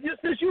over, nephew,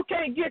 since you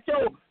can't get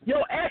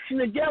your action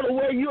together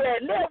where you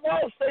at? Let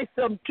Walt say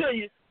something to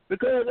you.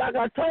 Because, like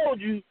I told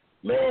you,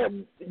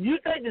 man, you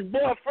think this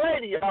boy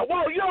afraid of y'all.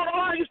 Walt, you on the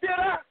line? You still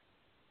there?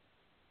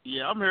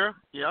 Yeah, I'm here.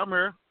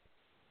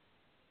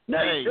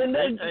 Now, hey,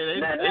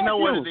 they know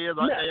what it is.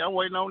 Hey, I'm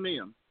waiting on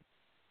them.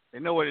 They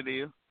know what it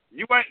is.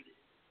 You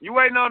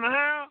waiting on the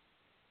hound?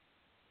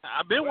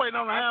 I've been waiting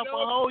on the hound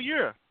for a whole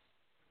year.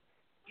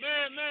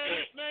 Man,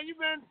 we've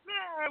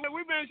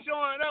been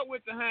showing up with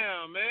the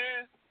hound,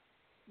 man.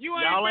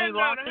 Y'all ain't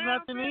locking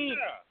nothing in.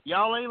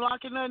 Y'all ain't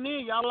locking nothing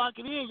in. Y'all lock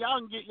it in. Y'all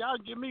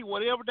can give me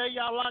whatever day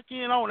y'all lock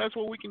in on. That's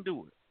what we can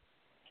do it.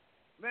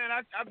 Man,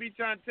 I be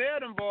trying to tell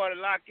them boys to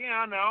lock in.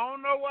 I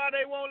don't know why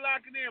they won't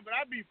lock it in, but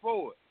I be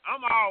for it.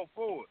 I'm all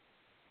for it.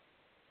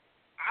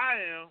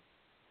 I am.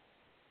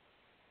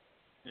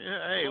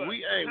 Yeah,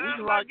 we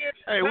can lock.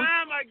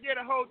 Time I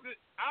get a hold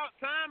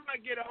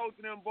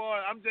to them boys.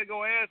 I'm just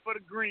gonna ask for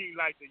the green,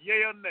 like the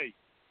yay or nay.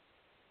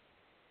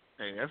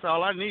 Hey, that's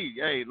all I need.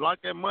 Hey,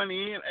 lock that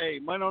money in. Hey,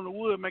 money on the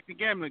wood make the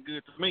gambling good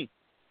to me.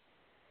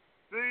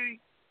 See.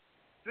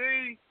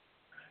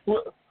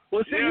 Well,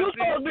 see, you're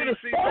supposed to be the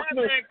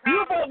spokesman.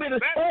 You're supposed to be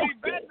the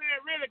spokesman. Batman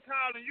really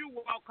calling you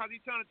out because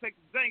he's trying to take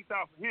the jinx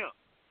off of him.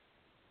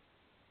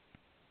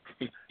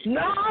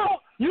 No,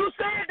 you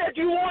said that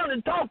you wanted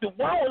to talk to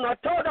Walt, and I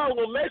told you I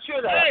was going to make sure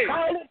that I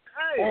call him.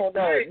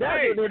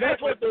 That's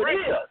what it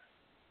is.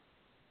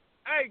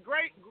 Hey,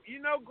 great.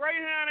 You know,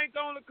 Greyhound ain't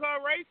the only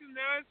car racing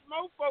now. There's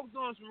more folks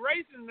doing some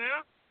racing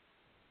now.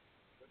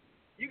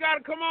 You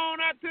got to come on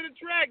out to the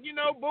track. You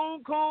know,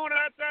 Boone Coon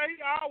out there, he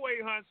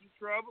always hunts some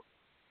trouble.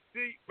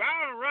 See,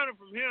 Byron running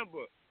from him,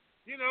 but,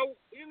 you know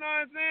what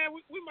I'm saying?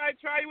 We might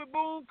try you with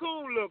Boone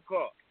Coon, little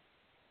car.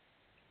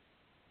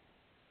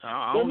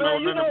 I don't know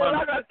nothing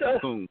about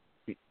Coon.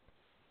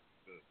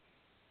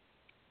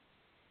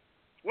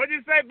 What'd you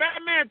say,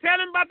 Batman?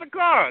 Tell him about the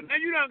car. Now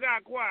you done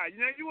got quiet.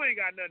 You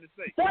ain't got nothing to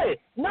say. Say,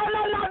 no.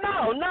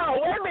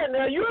 Wait a minute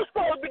now. You're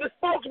supposed to be the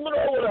spokesman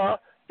over there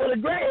for the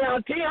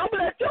Greyhound team. I'm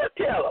going to let you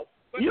tell him.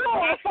 You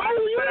don't want to follow,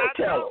 you don't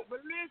tell him.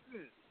 But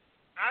listen,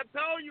 I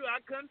told you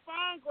I couldn't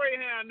find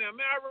Greyhound now.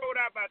 Man, I rode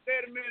out about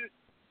 30 minutes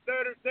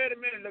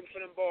looking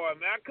for them boys,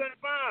 man. I couldn't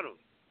find them.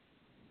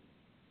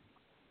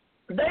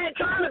 They ain't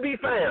trying to be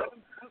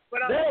found. I'm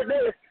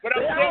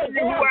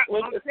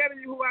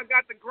telling you who I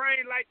got the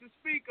green light to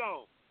speak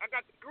on. I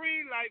got the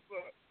green light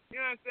for,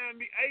 you understand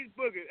me? Ace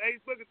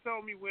Booger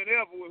told me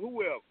whenever with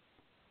whoever.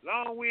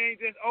 Long we ain't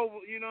just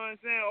over, you know what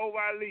I'm saying, over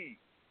our league.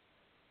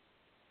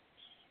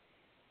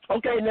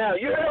 Okay, now,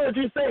 you heard what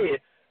you said.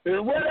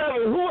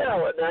 Whatever,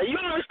 whoever. Now, you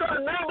done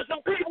started naming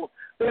some people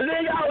that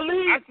then y'all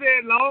leave. I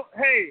said,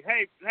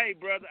 hey,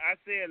 brother, I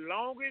said,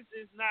 longest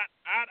it's not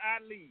out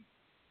our league.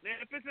 Now,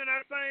 if it's in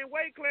our same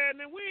weight class,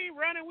 then we ain't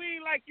running. We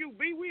ain't like you,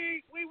 B. We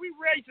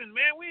racing,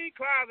 man. We ain't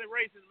closet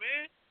racing,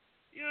 man.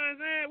 You know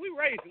what I'm saying? We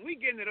racing. We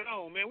getting it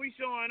on, man. We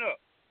showing up.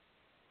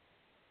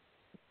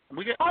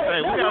 We got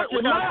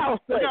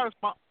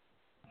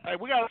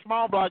a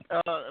small block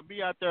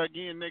be out there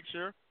again next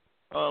year.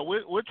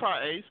 We'll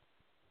try Ace.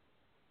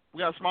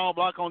 We got a small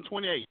block on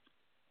 28.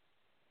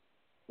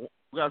 We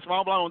got a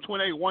small block on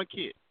 28, one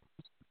kid.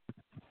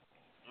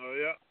 Oh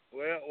yeah.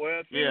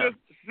 Well,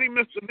 see,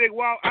 Mr. Big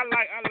Walk, I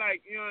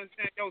like, you know what I'm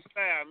saying, your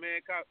style,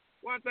 man. 'Cause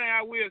one thing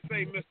I will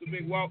say, Mr.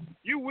 Big Walk,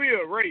 you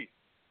will race.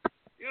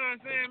 You know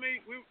what I'm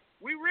saying?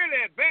 We really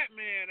at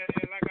Batman,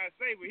 and like I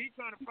say, but he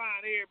trying to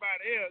find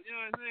everybody else. You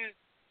know what I'm saying?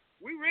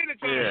 We really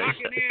trying to lock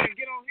it in and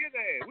get on his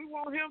ass. We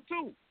want him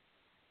too.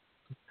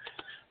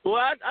 Well,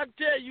 I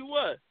tell you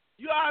what,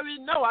 you already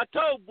know. I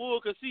told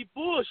Bull, 'cause see,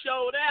 Bull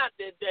showed out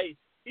that day.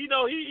 You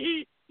know,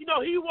 he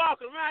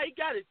walking around. He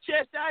got his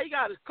chest out. He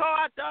got his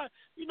car out there.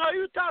 You know, he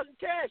was talking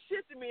cash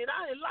shit to me, and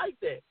I didn't like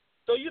that.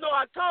 So, you know,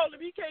 I told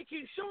him he can't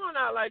keep showing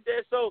out like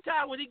that. So,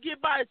 when he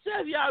get by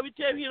himself, he always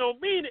tell me he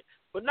don't mean it.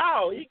 But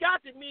no, he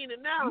got to mean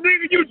it now.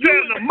 Nigga, you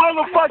telling the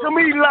motherfucker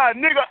me lie.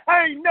 Nigga,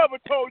 I ain't never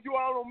told you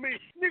I don't mean.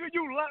 Nigga,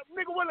 you lie.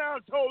 Nigga, when I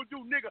told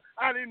you, nigga,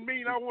 I didn't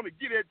mean I want to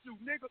get at you,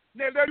 nigga.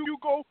 Now there you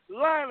go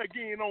lying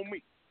again on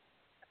me.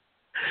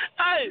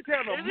 Hey, you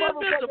telling the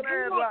motherfucking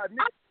ass lie.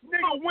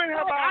 Nigga, when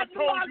have I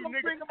told you,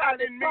 nigga, I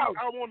didn't mean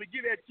I want to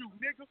get at you,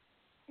 nigga?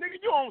 Nigga,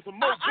 you on some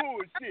more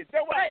bullshit.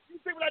 That's why you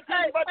see what I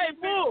tell you about this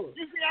nigga?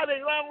 You see how they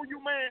lie on you,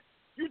 man?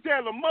 You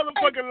tell a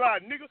motherfucking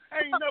lie, nigga.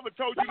 I ain't never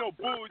told you no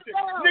bullshit.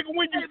 Nigga,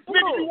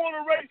 you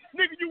wanna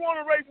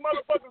race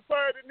motherfucking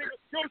Saturday, nigga.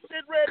 Your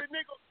shit ready,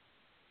 nigga.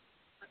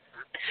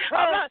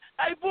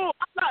 Hey, Bull,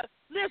 I'm not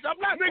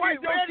nigga, quite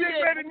is your ready shit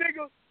yet. ready,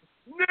 nigga?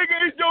 Nigga,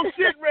 is your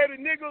shit ready,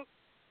 nigga?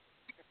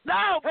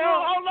 No, Bull,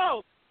 hold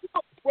on.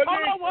 Well,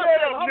 nigga,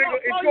 shut up,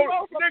 nigga.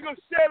 Nigga,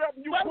 shut up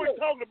and you quit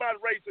talking about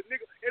racing,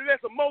 nigga. And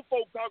let some more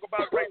folks talk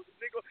about racing,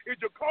 nigga.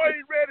 If your car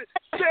ain't ready,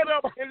 shut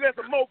up and let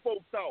some more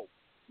folks talk,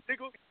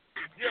 nigga.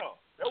 Yeah,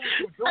 that was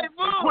you doing. Hey,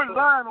 quit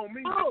lying on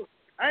me.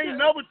 I ain't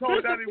never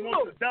told that he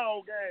wants a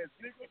dog ass,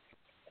 nigga.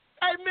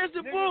 Hey,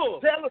 Mr.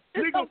 Bull. Tell him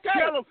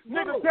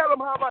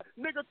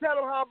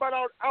how about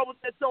I was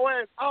at your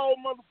ass all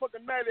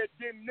motherfucking night at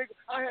dinner, nigga.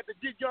 I had to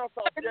get y'all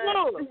some gas.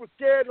 You was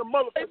scared of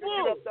motherfucker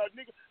get up there,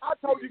 nigga. I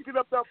told you get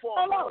up there for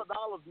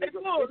 $100,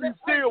 nigga. You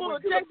still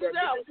wouldn't get up there,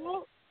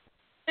 nigga.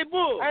 Hey,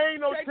 Bull. I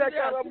ain't no check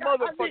out a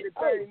motherfucking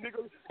thing,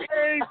 nigga.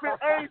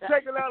 I ain't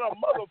checking out a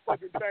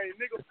motherfucking thing,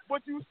 nigga.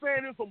 What you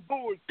saying is some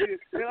bullshit,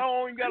 and I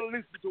don't even gotta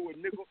listen to it,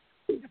 nigga.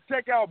 You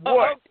check out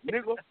what,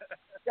 nigga?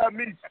 Got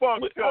me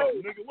fucked up,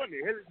 nigga. What the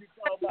hell is you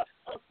talking about?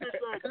 I'm sitting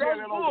there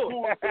telling on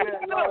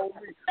bullshit on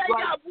me.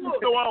 Right?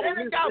 So I was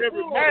listening to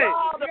every man.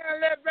 You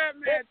gotta let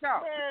Batman talk.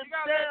 You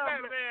gotta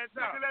let Batman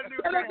talk.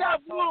 They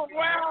got Bull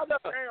riled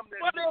up.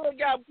 What they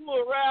got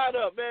Bull riled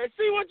up, man?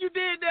 See what you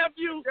did,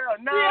 nephew?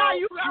 Yeah, now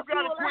you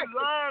gotta quit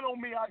lying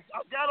on me. I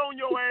got on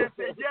your ass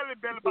and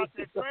yelling about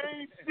that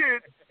same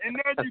shit, and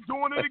now you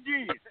doing it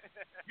again.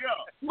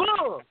 Yeah.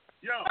 Bull.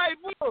 Yeah. Hey,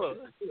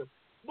 Bull.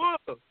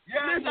 Bull.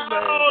 Yeah,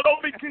 no,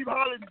 don't be keep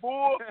hollering,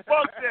 Bull.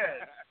 Fuck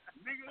that.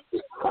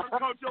 Nigga, I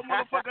caught your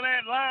motherfucking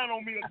ass lying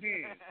on me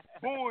again.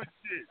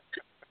 Bullshit.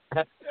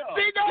 Yeah.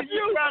 See, that's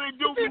you. Gotta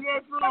do me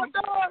that through.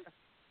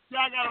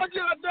 Y'all gotta.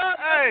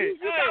 Hey.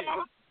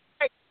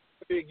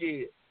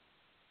 Again.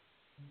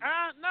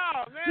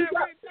 No, man.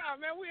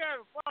 We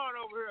having fun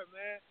over here,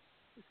 man.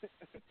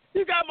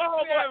 You got my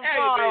whole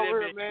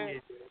aggravated,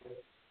 man.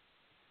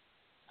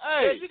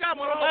 Hey, you got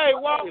my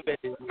whole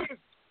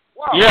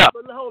Wow. Yeah.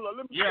 But hold on,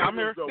 let me I'm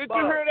here. Did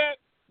you hear that?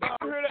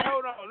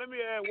 Hold on. Let me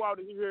ask Walt,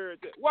 did you hear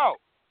that?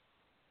 Walt.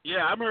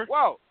 Yeah, I'm here.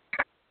 Walt.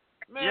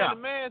 Man, Yeah. The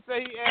man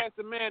said he asked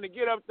the man to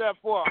get up there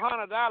for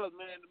 $100,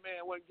 man. The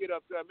man wouldn't get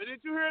up there. Man,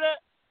 did you hear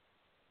that?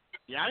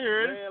 Yeah, I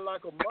heard it. Man,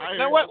 like a mother.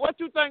 Now, what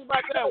you think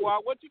about that,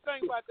 Walt? What you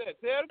think about that?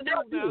 Tell the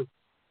truth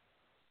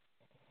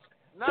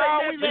now.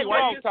 No, we let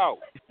Walt talk.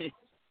 You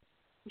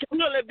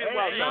know, let me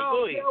Walt talk.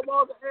 Go ahead. Tell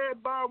Walt to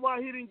ask Bob why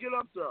he didn't get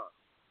up there.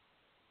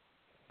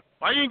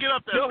 Why you didn't get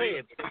up there? Go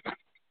ahead.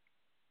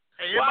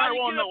 Hey, everybody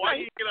want to know why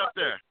you didn't get up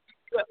there.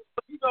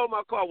 You know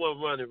my car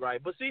wasn't running right.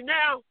 But see,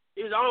 now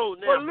it's on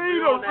now. Well, leave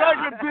a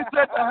regular bitch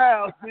at the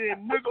house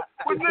then, nigga.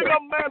 Well, nigga,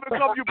 I'm mad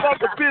because you brought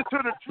the bitch to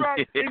the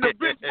track and the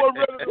bitch was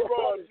ready to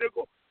run,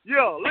 nigga.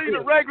 Yeah, leave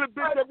the regular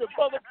bitch at the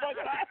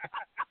motherfucker house.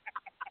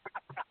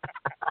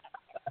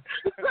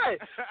 Hey,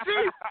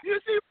 see, you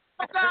see,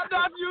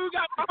 you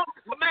got my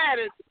home mad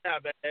at you now,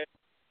 man.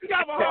 You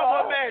got my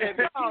home mad at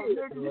me.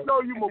 Nigga, you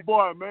know you my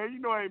boy, man. You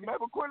know I ain't mad,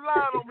 but quit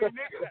lying on me,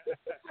 nigga.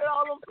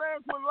 all I'm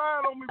saying? Quit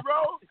lying on me,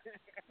 bro.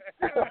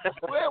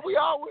 Well, we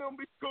all will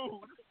be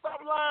cool.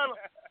 Stop lying.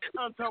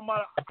 I'm talking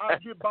about I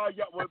get by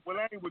y'all when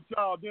I ain't with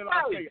y'all, then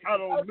I say I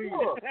don't mean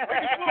it.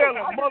 Tell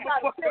a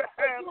motherfucker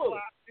ass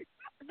lie.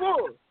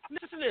 Bull,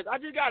 listen to this. I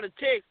just got a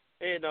text,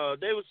 and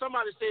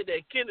somebody said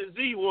that Kenneth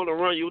Z want to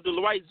run you with the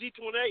white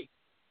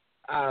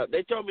Z28.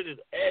 They told me to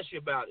ask you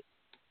about it.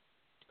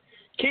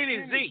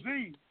 Kenny Z.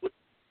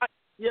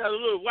 Yeah, the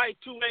little white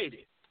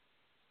 280.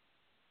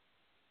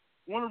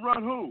 Want to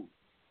run who?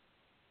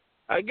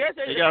 I guess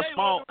they got a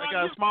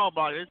small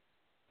block.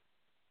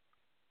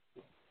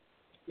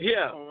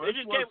 Yeah, oh, they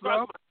just came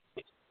across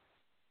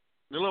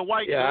the little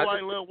white,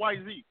 little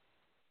white Z.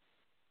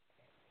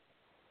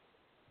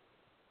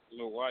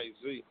 Little white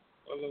Z.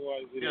 What little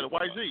white Z? Yeah, the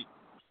white Z.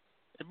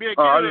 It'd be a kid.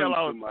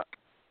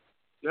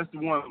 That's the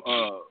one.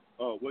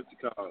 What you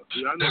call it?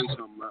 Yeah, I know you're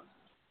talking about.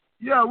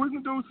 Yeah, we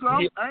can do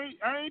something. Yeah.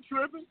 I ain't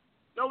tripping.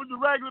 That was the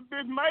regular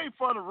bitch made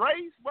for the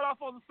race. What I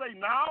supposed to say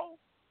now?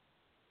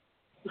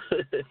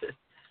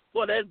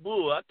 Boy, that's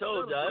bull. I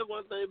told y'all. That's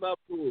one thing about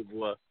bull,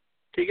 boy.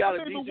 He got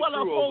a decent what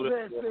crew I over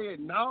there. supposed to have said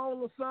now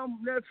or something.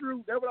 That's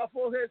true. That's what I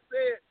supposed to have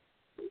said.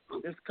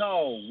 It's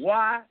called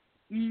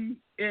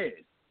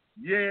YES.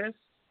 Yes.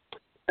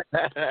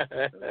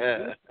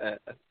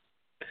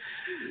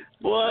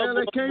 Boy, man,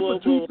 they came for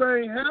two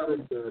things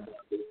happen.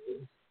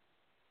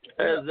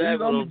 Exactly.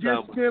 Either I'm gonna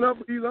get skin up,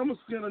 either I'm gonna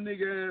skin a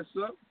nigga ass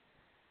up.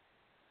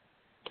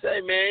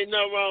 Say, man, ain't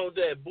nothing wrong with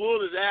that.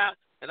 Bull is out,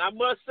 and I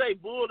must say,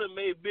 Bull done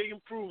made big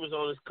improvements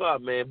on his car,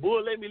 man.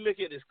 Bull, let me look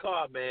at his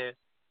car, man.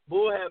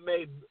 Bull have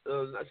made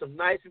some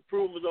nice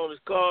improvements on his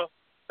car.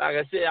 Like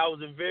I said, I was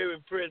very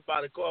impressed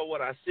by the car,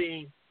 what I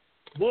seen.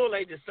 Bull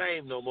ain't the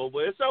same no more,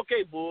 but it's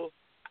okay, Bull.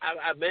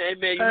 Man,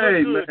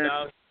 you look good,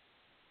 dog.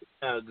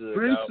 Sound good,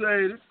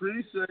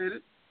 Appreciate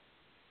it.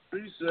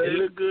 It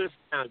look good,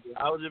 sound good.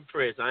 I was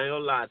impressed. I ain't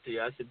gonna lie to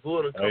you. I said,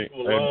 Bull done come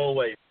from a long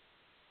way.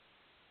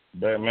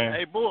 Batman.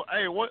 Hey, Bull.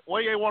 Hey,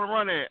 where you want to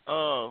run at?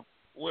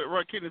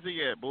 Where Kenneth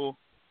Z at, Bull?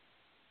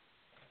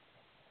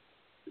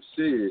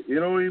 Shit, it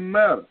don't even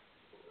matter.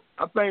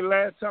 I think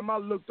last time I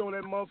looked on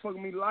that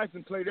motherfucking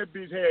license plate, that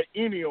bitch had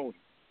any on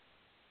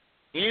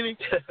it. Any?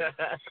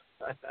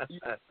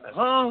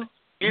 Huh?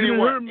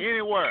 Anywhere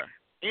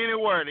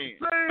then.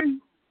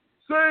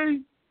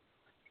 See?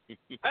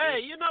 Hey,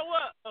 you know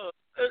what?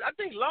 I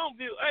think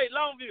Longview. Hey,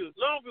 Longview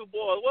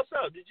boy, what's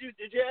up? Did you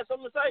have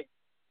something to say?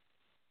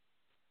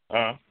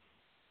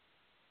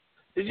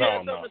 Did you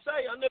have something to say?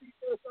 I know you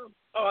said something.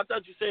 Oh, I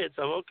thought you said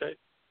something.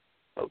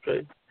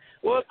 Okay.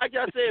 Well, like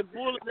I said,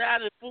 Bull is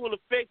out in full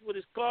effect with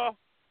his car.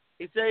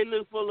 He said he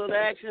looking for a little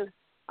action.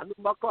 I know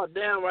my car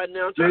down right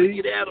now. I'm trying to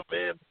get at him,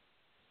 man.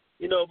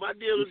 You know, my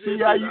deal is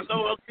this. I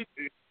know other people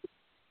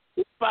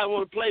probably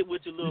want to play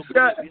with you a little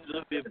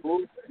bit,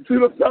 Bull. See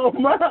what I'm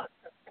talking about?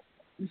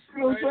 You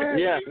see what I'm saying?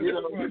 Yeah, you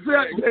know.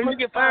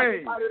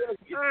 Hey,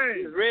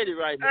 ready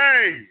right now.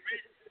 Hey,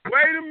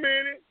 wait a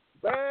minute.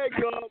 Bag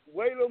up.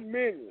 Wait a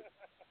minute.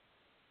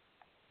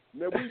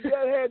 Now, we just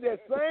had that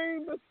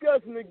same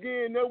discussion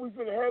again. Now we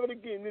finna have it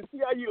again. And see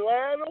how you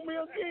lying on me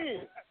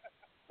again?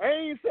 I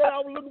ain't said I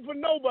was looking for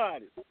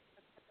nobody.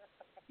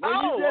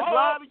 Now you just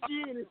lied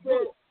again and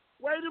said,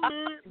 wait a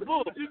minute.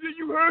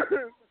 You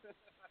heard?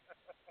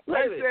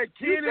 They said,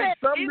 Kenny,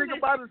 some nigga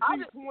about to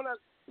see someone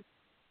else.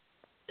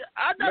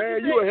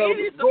 Man, you a hell of a...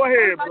 Go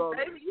ahead, bro.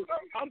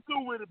 I'm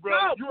through with it, bro.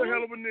 You a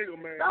hell of a nigga,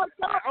 man.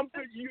 I'm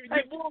thinking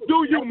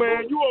do you,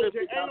 man. You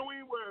okay. Ain't no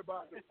even worry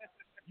about it.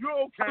 You're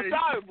okay. I'm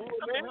sorry, Bull,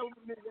 man.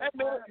 Hey,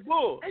 man,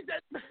 Bull. Ain't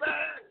that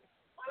bad?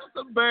 That's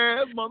a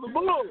bad mother.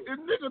 Bull. This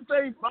nigga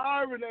think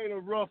Byron ain't a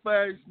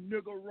rough-ass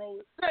nigga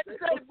rolling.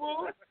 Say,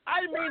 Bull.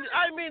 I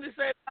didn't mean to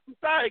say I'm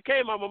sorry it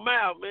came out my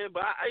mouth, man,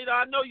 but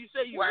I know you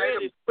say you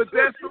ready. But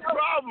that's the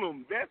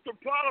problem. That's the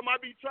problem. I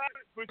be trying,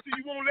 but see,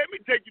 you won't let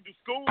me take you to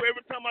school.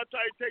 Every time I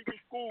try to take you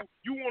to school,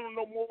 you want to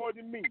know more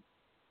than me.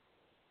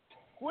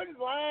 Quit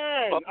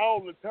lying all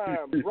the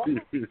time, bro.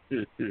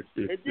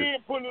 And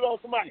then putting it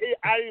on somebody.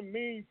 I didn't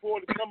mean for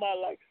it to come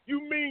out like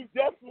you mean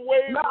that's the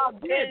way it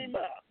came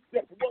out.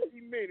 That's what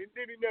he meant. It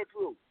didn't that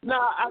true.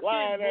 Nah, I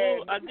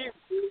did.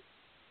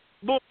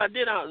 Bull, I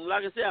did.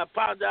 Like I said, I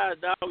apologize,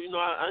 dog. You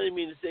know, I didn't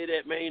mean to say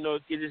that, man. You know,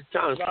 it just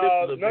kind of slipped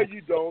a little bit. No, you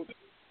don't.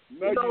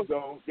 No, you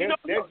don't. That's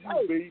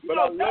you, B. But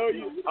I love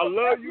you. I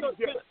love you to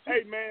death.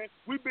 Hey, man,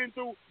 we've been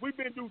through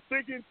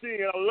thick and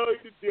thin. I love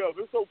you to death.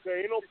 It's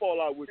okay. Ain't no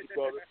fallout with you,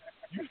 brother.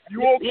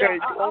 You okay?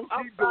 Don't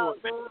keep going.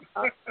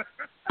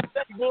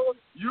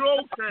 You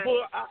okay?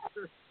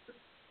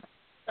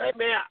 Hey,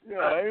 man.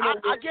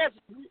 I guess.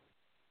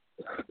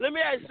 Let me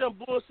ask you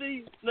something, Bull.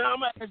 See, now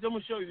I'm gonna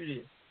show you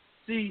this.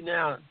 See,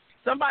 now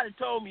somebody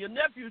told me, your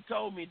nephew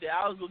told me that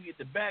I was gonna get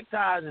the back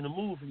tires and the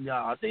move from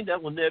y'all. I think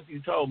that's what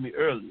nephew told me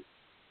earlier.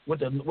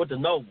 With the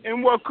Nova.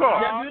 In what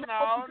car?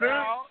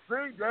 No.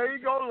 See, there you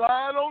go,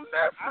 lying on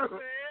nephew.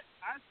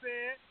 I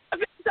said.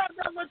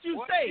 That's what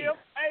you say.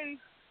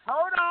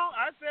 Hold on.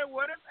 I said,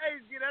 what if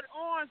Ace get that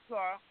orange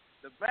car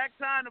The back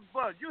time the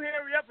bus. You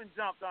hurry up and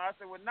jumped on. I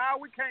said, well, now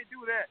we can't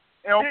do that.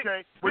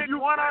 Okay, pick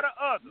one or the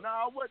other.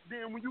 Now what?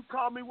 Then when you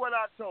call me, what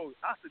I told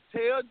you, I said,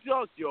 tell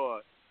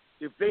Junkyard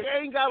if they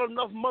ain't got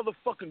enough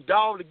motherfucking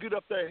dog to get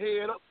up their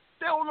head up,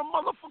 they on the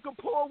motherfucking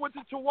pool with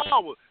the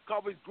Chihuahua.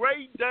 Cause it's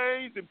Great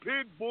Danes and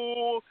Pit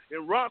Bull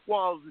and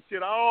Rockwalls and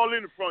shit all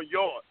in the front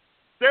yard.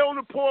 Stay on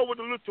the pool with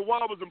the little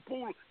Chihuahuas and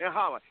poodle and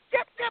holler.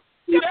 Yep, yep,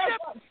 yep,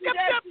 yep, yep,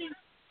 yep.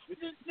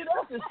 See,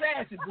 that's the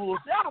sassy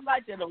bull. See, I don't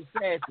like that old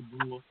sassy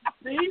bull.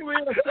 See, he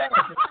real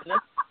sassy.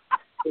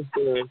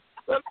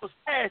 That's a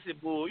sassy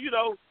bull. You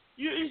know,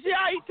 you see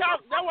how he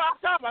talk? That's what I'm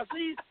talking about.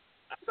 See,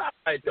 that's all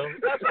right, though.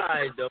 That's all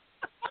right, though.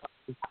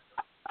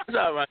 That's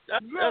all right.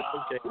 That's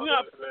okay. We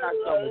got to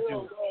talk with you.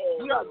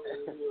 We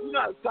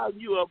got to talk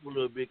you up a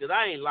little bit, because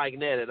I ain't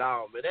liking that at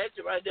all, man. That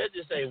right there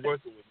just ain't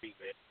working with me,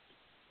 man.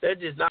 That's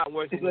just not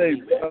working with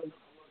me,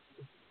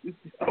 man.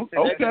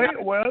 Okay,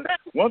 well,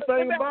 one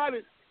thing about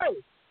it. Hey,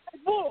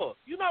 boy,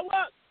 you know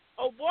what?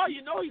 Oh, boy,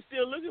 you know he's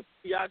still looking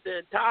for you out there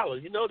in Tyler.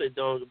 You know they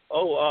don't.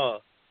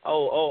 God,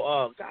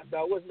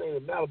 dog, what's the name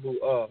of Malibu?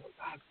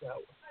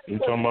 You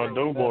talking about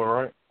Doughboy,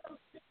 right?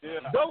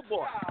 Yeah.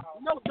 Doughboy.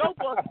 You know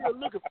Doughboy's still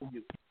looking for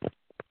you.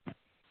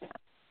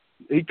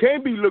 He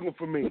can't be looking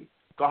for me.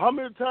 Cause how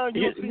many times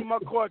you see my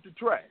car at the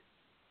track?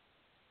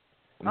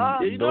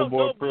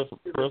 Doughboy, press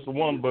the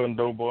one button,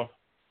 Doughboy.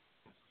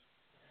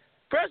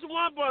 Press the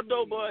one button,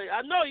 Doughboy.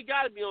 I know he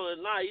got to be on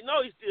the line. You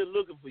know he's still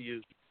looking for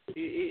you.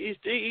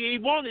 He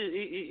wanted.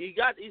 He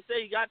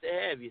said he got to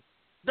have you.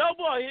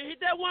 Doughboy, hit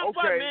that one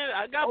button, man.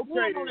 I got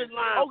one on this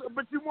line.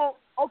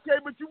 Okay,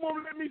 but you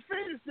won't let me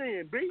finish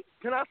then, B.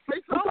 Can I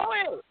say something? Go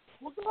ahead.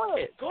 Well, go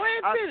ahead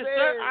and finish,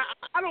 sir.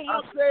 I don't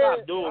want to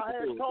stop doing it. I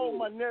had told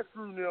my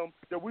nephew and them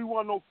that we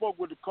want no fuck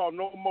with the car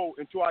no more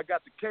until I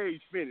got the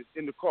cage finished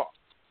in the car.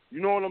 You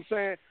know what I'm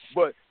saying?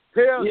 But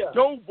tell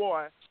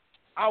Doughboy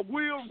I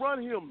will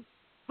run him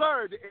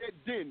third at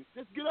Denny.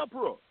 Just get up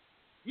here.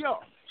 Yeah,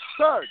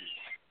 third.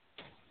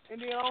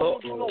 And then I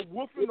don't do no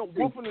woofing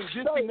and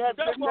this and that.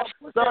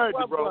 Third,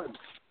 bro.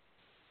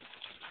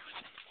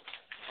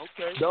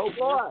 Okay.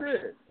 Doughboy.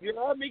 You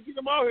let me get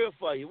him out here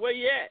for you. Where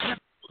you at?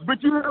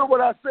 But you heard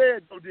what I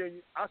said, though, didn't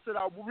you? I said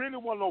I really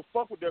want no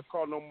fuck with that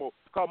car no more.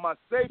 Because my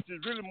safety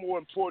is really more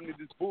important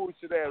than this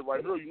bullshit ass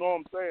right here. You know what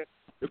I'm saying?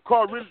 The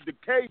car really, the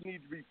cage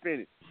needs to be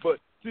finished. But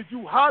since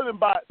you hollering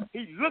about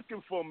he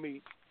looking for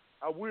me,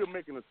 I will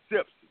make an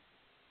exception.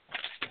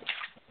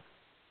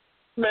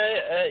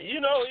 Man, you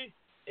know,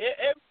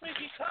 every week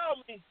he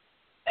called me,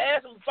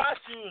 asked him about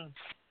you.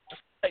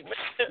 Like,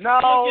 man,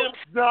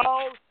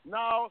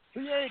 no, he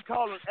ain't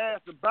calling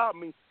ask about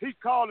me. He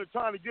calling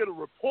trying to get a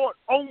report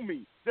on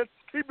me. Just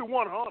keep it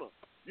 100.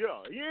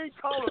 Yeah, he ain't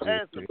calling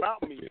ask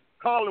about me.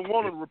 Calling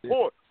wanting a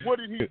report. What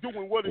did he do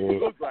and what did he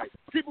look like?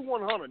 Keep it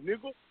 100,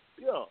 nigga.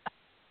 Yeah.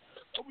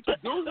 What you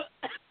do?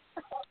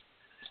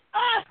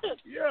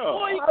 Yeah, I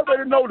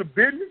already know the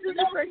business.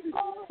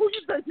 Who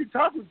you think you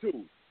talking to?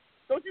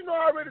 Don't you know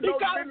I already know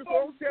the business?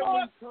 Don't tell me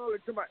you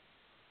calling to my...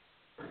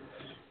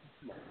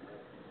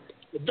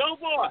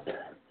 Doughboy,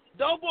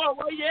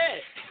 where you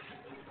at?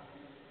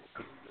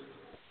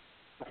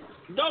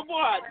 Doughboy,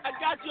 I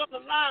got you on the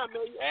line,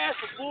 man. You asked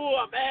for bull,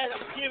 I'm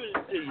giving it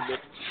to you,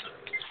 man.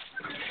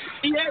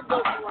 He had no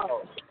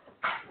wrong.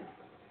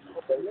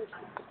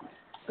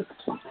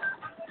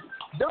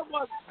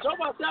 Doughboy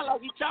sound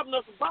like he's chopping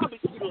up some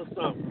barbecue or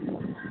something.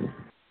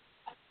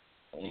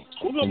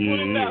 We're gonna put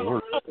him back on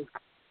hold.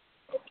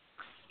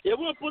 Yeah,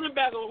 we're gonna put him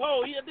back on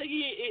hold. I think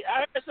I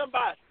heard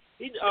somebody.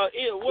 What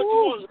you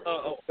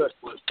want?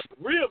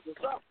 Ribs or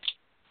something?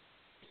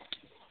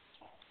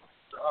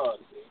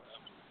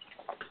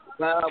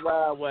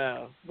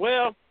 Wow.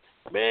 Well,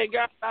 man,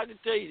 guys, I can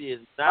tell you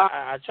this.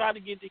 I tried to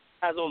get these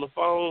guys on the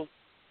phone,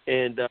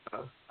 and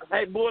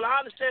hey, Bull, I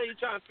understand you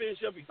trying to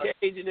finish up your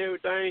cage and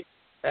everything.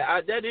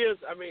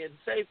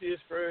 Safety is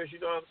first. You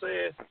know what I'm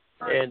saying?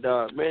 And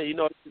man, you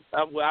know,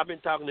 I've been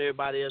talking to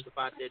everybody else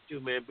about that too,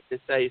 man.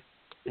 Being safe,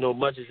 you know,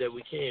 much as that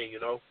we can, you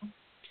know.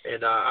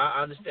 And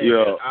I understand.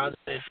 Yeah. I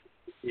understand.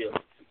 Yeah.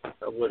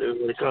 When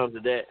it comes to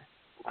that,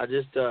 I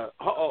just there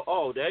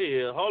he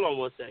is. Hold on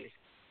one second.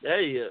 There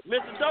he is,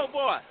 Mr.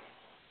 Doughboy.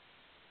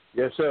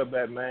 Yes, sir,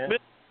 Batman.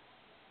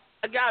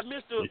 I got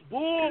Mr.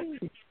 Bull.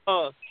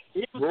 Bull,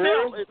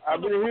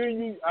 I've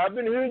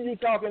been hearing you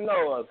talking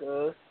Noah,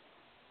 cuz.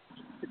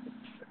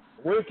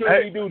 When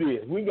can we do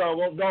this? We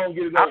gonna go and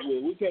get it over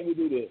with. When can we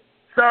do this?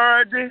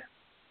 Saturday.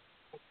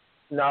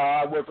 No,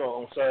 I work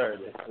on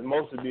Saturday. It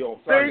mostly be on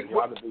Sunday.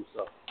 I can do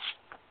something.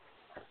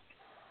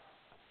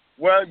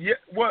 Well,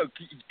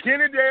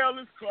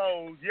 Kennedale is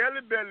closed.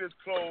 Yellow Belly is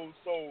closed.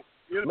 So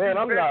man,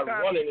 I'm not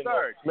running it.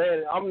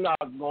 Man, I'm not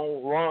gonna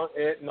run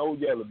at no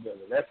Yellow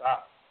Belly. That's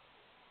out.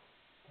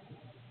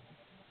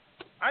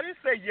 I didn't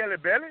say Yellow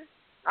Belly.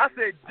 I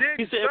said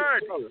Dick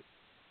Saturday.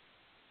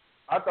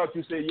 I thought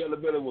you said Yellow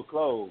Belly was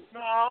closed. No,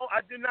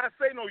 I did not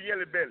say no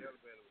Yellow Belly.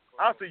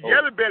 I said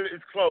Yellow Belly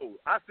is closed.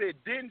 I said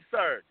didn't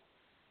Saturday.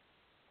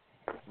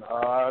 No,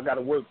 I got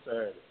to work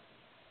Saturday.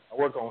 I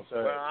work on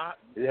Saturday.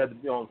 It had to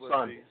be on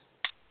Sunday.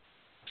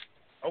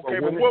 Okay,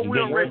 but what we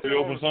on race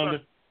open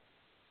Sunday?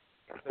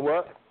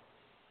 What?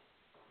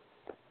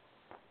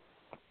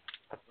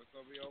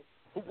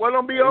 What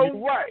gonna be And open?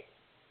 you right.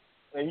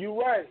 And you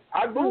right.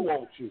 I do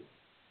want you.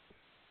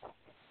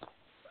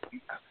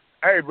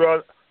 Hey,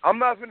 brother, I'm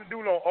not finna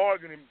do no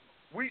arguing.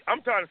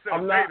 I'm trying to set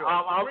I'm a not. date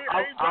up.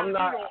 I'm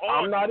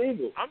not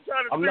either. I'm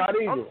trying to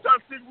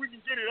see if we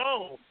can get it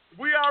on.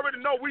 We already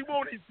know we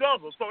want each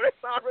other, so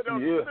that's already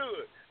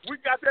understood. We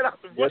got that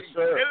out the way. Yes,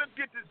 sir. And let's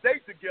get this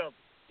date together.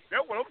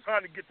 That's what I'm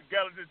trying to get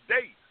together, this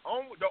date.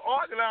 The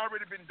arguing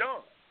already been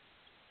done.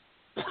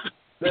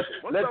 Let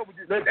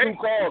two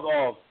cars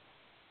off.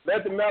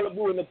 Let the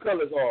Malibu and the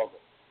colors off.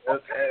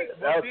 Okay.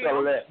 I'll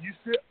settle that.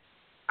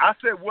 I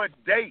said what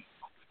date?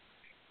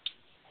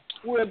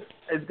 Well,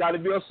 it's got to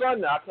be on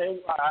Sunday. I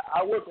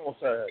work on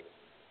Saturday.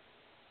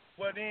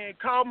 Well, then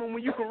call me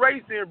when you can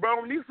race then,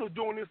 bro. Nissa's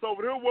doing this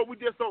over here. What you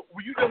just want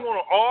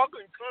to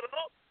argue and cut it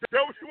up?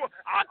 That what you want?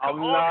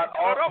 I'm not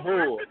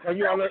bull.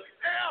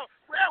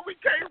 Well, we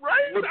can't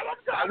race. I'm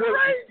trying to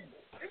race.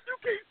 And you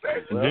keep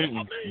saying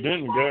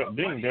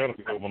Didn't gotta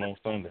be open on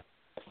Sunday.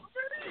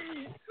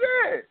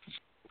 Shit.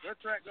 What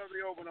track gonna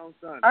be open on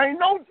Sunday? Ain't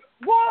no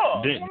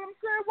what? Didn't. What I'm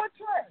saying? What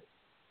track?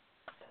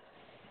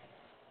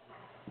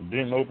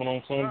 Didn't open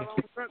on Sunday.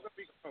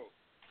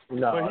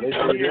 No, he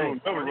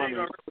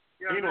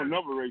don't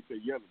never race at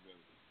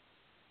Yellowville.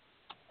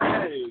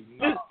 Hey,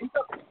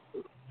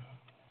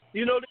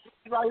 you know,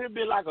 this right here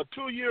been like a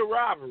 2-year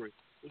rivalry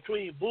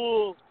between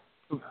Bull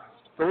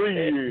 3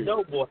 years. and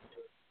Doughboy.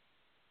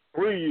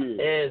 3 years.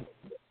 And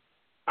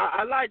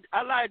I like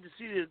to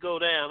see this go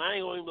down. I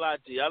ain't gonna even lie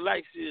to you. I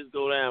like to see this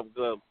go down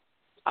because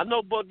I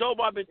know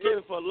Doughboy been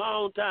telling for a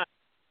long time.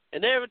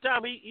 And every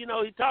time he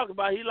talk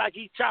about it,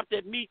 he chopped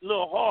that meat a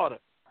little harder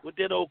with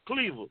that old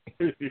cleaver.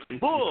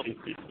 Bull,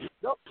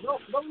 don't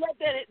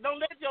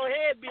let your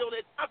head be on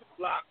that chopping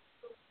block.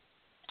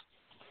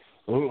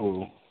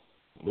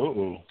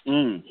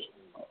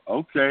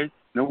 Okay.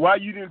 Now, why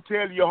you didn't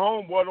tell your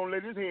homeboy don't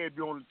let his head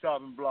be on the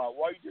chopping block?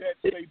 Why you had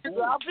to say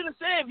Bull? I'm finna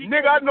say if you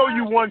nigga, I know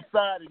you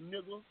one-sided,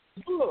 nigga.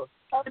 Bull,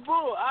 I'm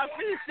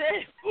finna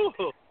say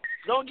Bull.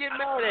 Don't get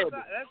mad at me.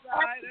 That's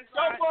all right. That's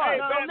all right.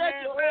 Hey, don't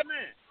let your head.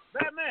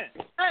 Batman.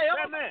 Hey,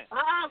 Batman.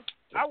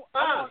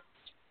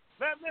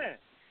 Batman.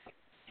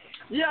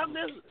 Yeah, I'm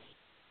listening.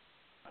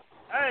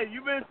 Hey,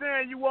 you been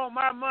saying you want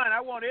my money.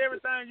 I want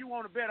everything you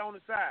want to bet on the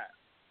side.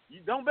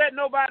 You don't bet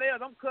nobody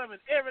else. I'm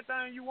covering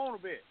everything you want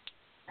to bet.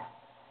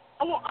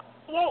 I want to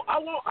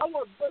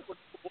bet with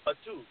the boy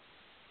too.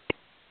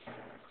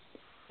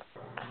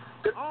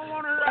 I don't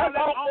want to hear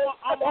that.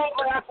 I'm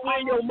to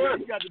win your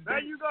money.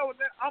 There you go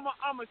with that. I'm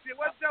a shit.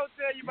 What Joe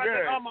tell you about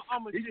that?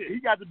 I'm a shit. He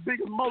got the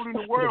biggest motor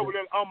in the world with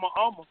that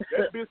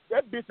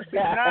That bitch is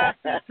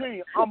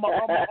 915.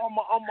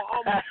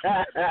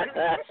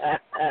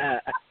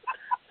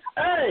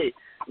 Hey,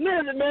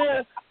 listen,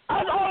 man.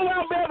 That's the only way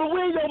I'm able to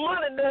win your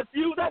money,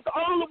 nephew. That's the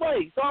only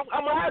way. So I'm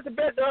gonna have to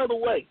bet the other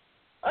way.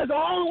 That's the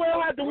only way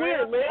I have to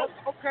win, man.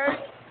 Okay.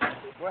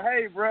 Well,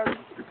 hey, brother.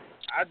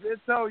 I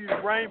just told you to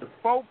bring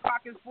 4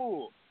 pockets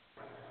full.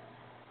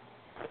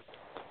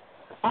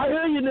 I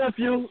hear you,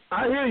 nephew.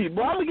 I hear you.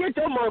 Boy, I'm going to get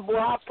your money, boy.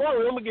 I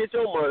promise I'm going to get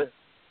your money.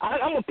 I'm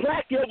going to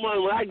plaque your money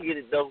when I get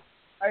it, though.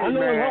 Hey, I know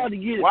man, it's hard to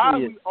get it why for are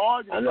you. we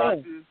arguing about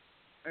this?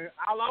 And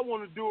all I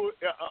want to do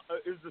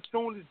is the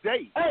soonest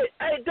date.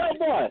 Hey,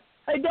 Doughboy.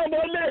 Let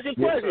me ask you a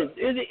question.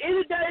 Is it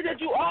any day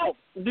that you off?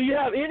 Do you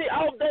have any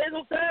off days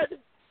on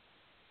Saturday?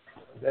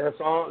 That's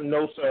on.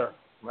 No, sir.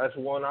 That's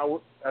one.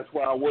 That's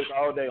why I work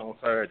all day on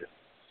Saturday.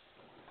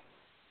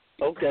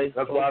 Okay.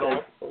 That's why I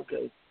don't.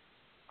 Okay.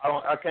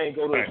 I can't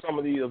go to some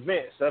of the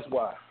events. That's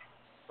why.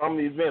 Some of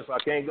the events I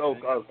can't go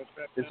because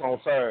it's on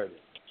Saturday.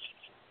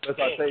 That's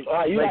why I take.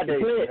 You have to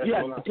plan. You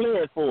have to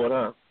plan for it,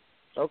 huh?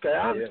 Okay,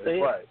 I understand.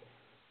 Yeah, right.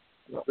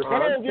 If I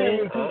don't get him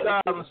in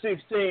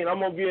 2016, I'm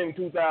gonna get him in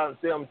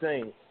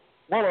 2017.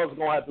 One of us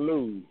gonna have to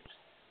lose.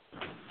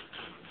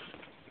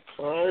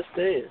 I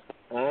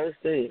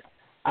understand.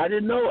 I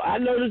didn't know. I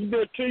know this has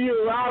been a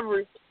 2-year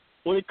rivalry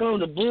when it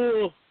comes to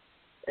Bull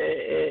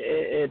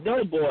and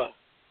Doughboy.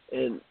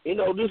 And,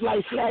 just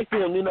like Slack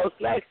them,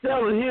 Slack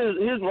selling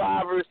his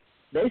rivalry.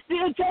 They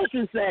still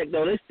chasing Slack,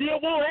 though. They still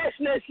want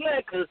action at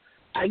Slack because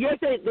I guess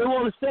they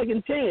want a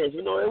second chance.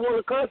 They want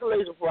a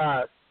consolation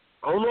prize.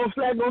 I don't know if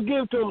Slack going to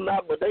give it to them or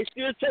not, but they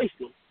still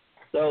chasing him.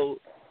 So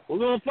we're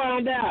going to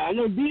find out. I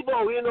know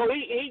Debo,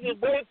 he just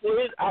waiting for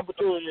his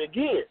opportunity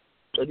again.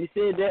 But he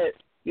said that,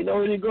 he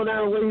didn't go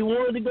down the way he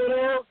wanted to go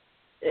down.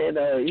 And,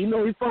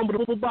 he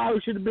fumbled the football.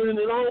 He should have been in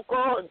his own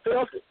car and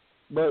felt it.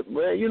 But,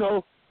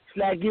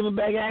 Slack giving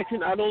back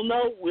action, I don't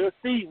know. We'll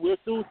see. We'll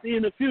soon see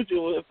in the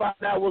future. We'll find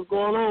out what's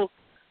going on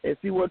and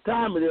see what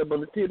time it is.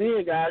 But until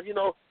then, guys,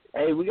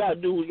 hey, we got to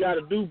do what we got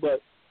to do.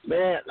 But,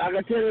 man, like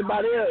I tell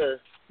everybody else,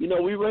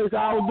 we race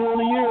all during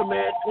the year,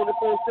 man,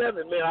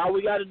 24/7, man. All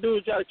we got to do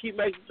is try to keep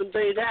making some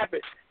things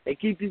happen and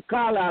keep these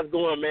call outs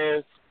going,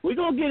 man. We're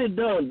going to get it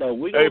done, though.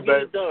 We're going to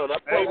get it done. I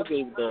promise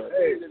we'll get it done.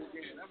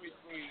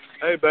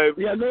 Hey,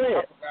 baby. Yeah, go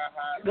ahead.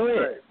 Go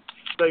ahead.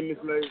 Say, Miss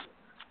Lady.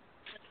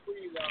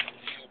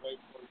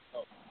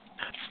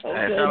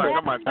 Hey, it sound like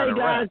somebody trying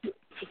to rap.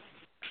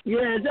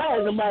 Yeah, it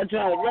sounds like somebody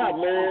trying to rap,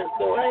 man.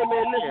 So, hey,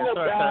 man, listen up,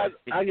 guys.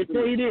 I can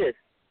tell you this.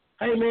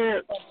 Hey,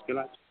 man,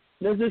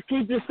 let's just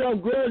keep this stuff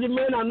grudging,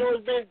 man. I know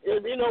it's been,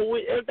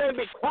 everything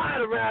been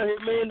quiet around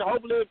here, man.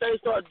 Hopefully everything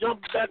start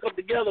jumping back up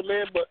together,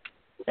 man. But,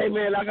 hey,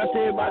 man, like I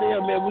tell everybody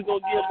else, man, we're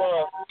going to give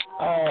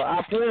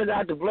our prayers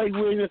out to Blake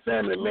Williams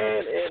family,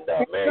 man. And,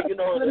 man,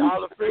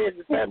 all the friends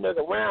and family that's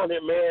around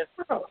him, man.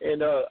 And,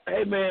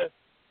 hey, man,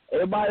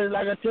 everybody,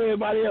 like I tell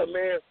everybody else,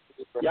 man,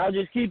 y'all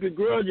just keep it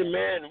grudging,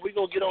 man. And we're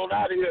going to get on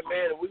out of here,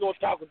 man. And we're going to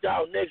talk with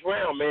y'all next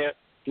round, man.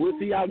 We'll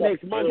see y'all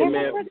next Monday,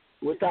 man.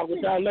 We'll talk with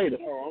y'all later.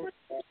 All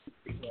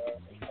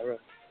right.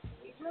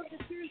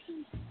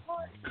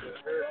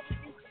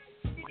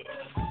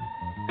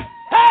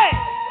 Hey!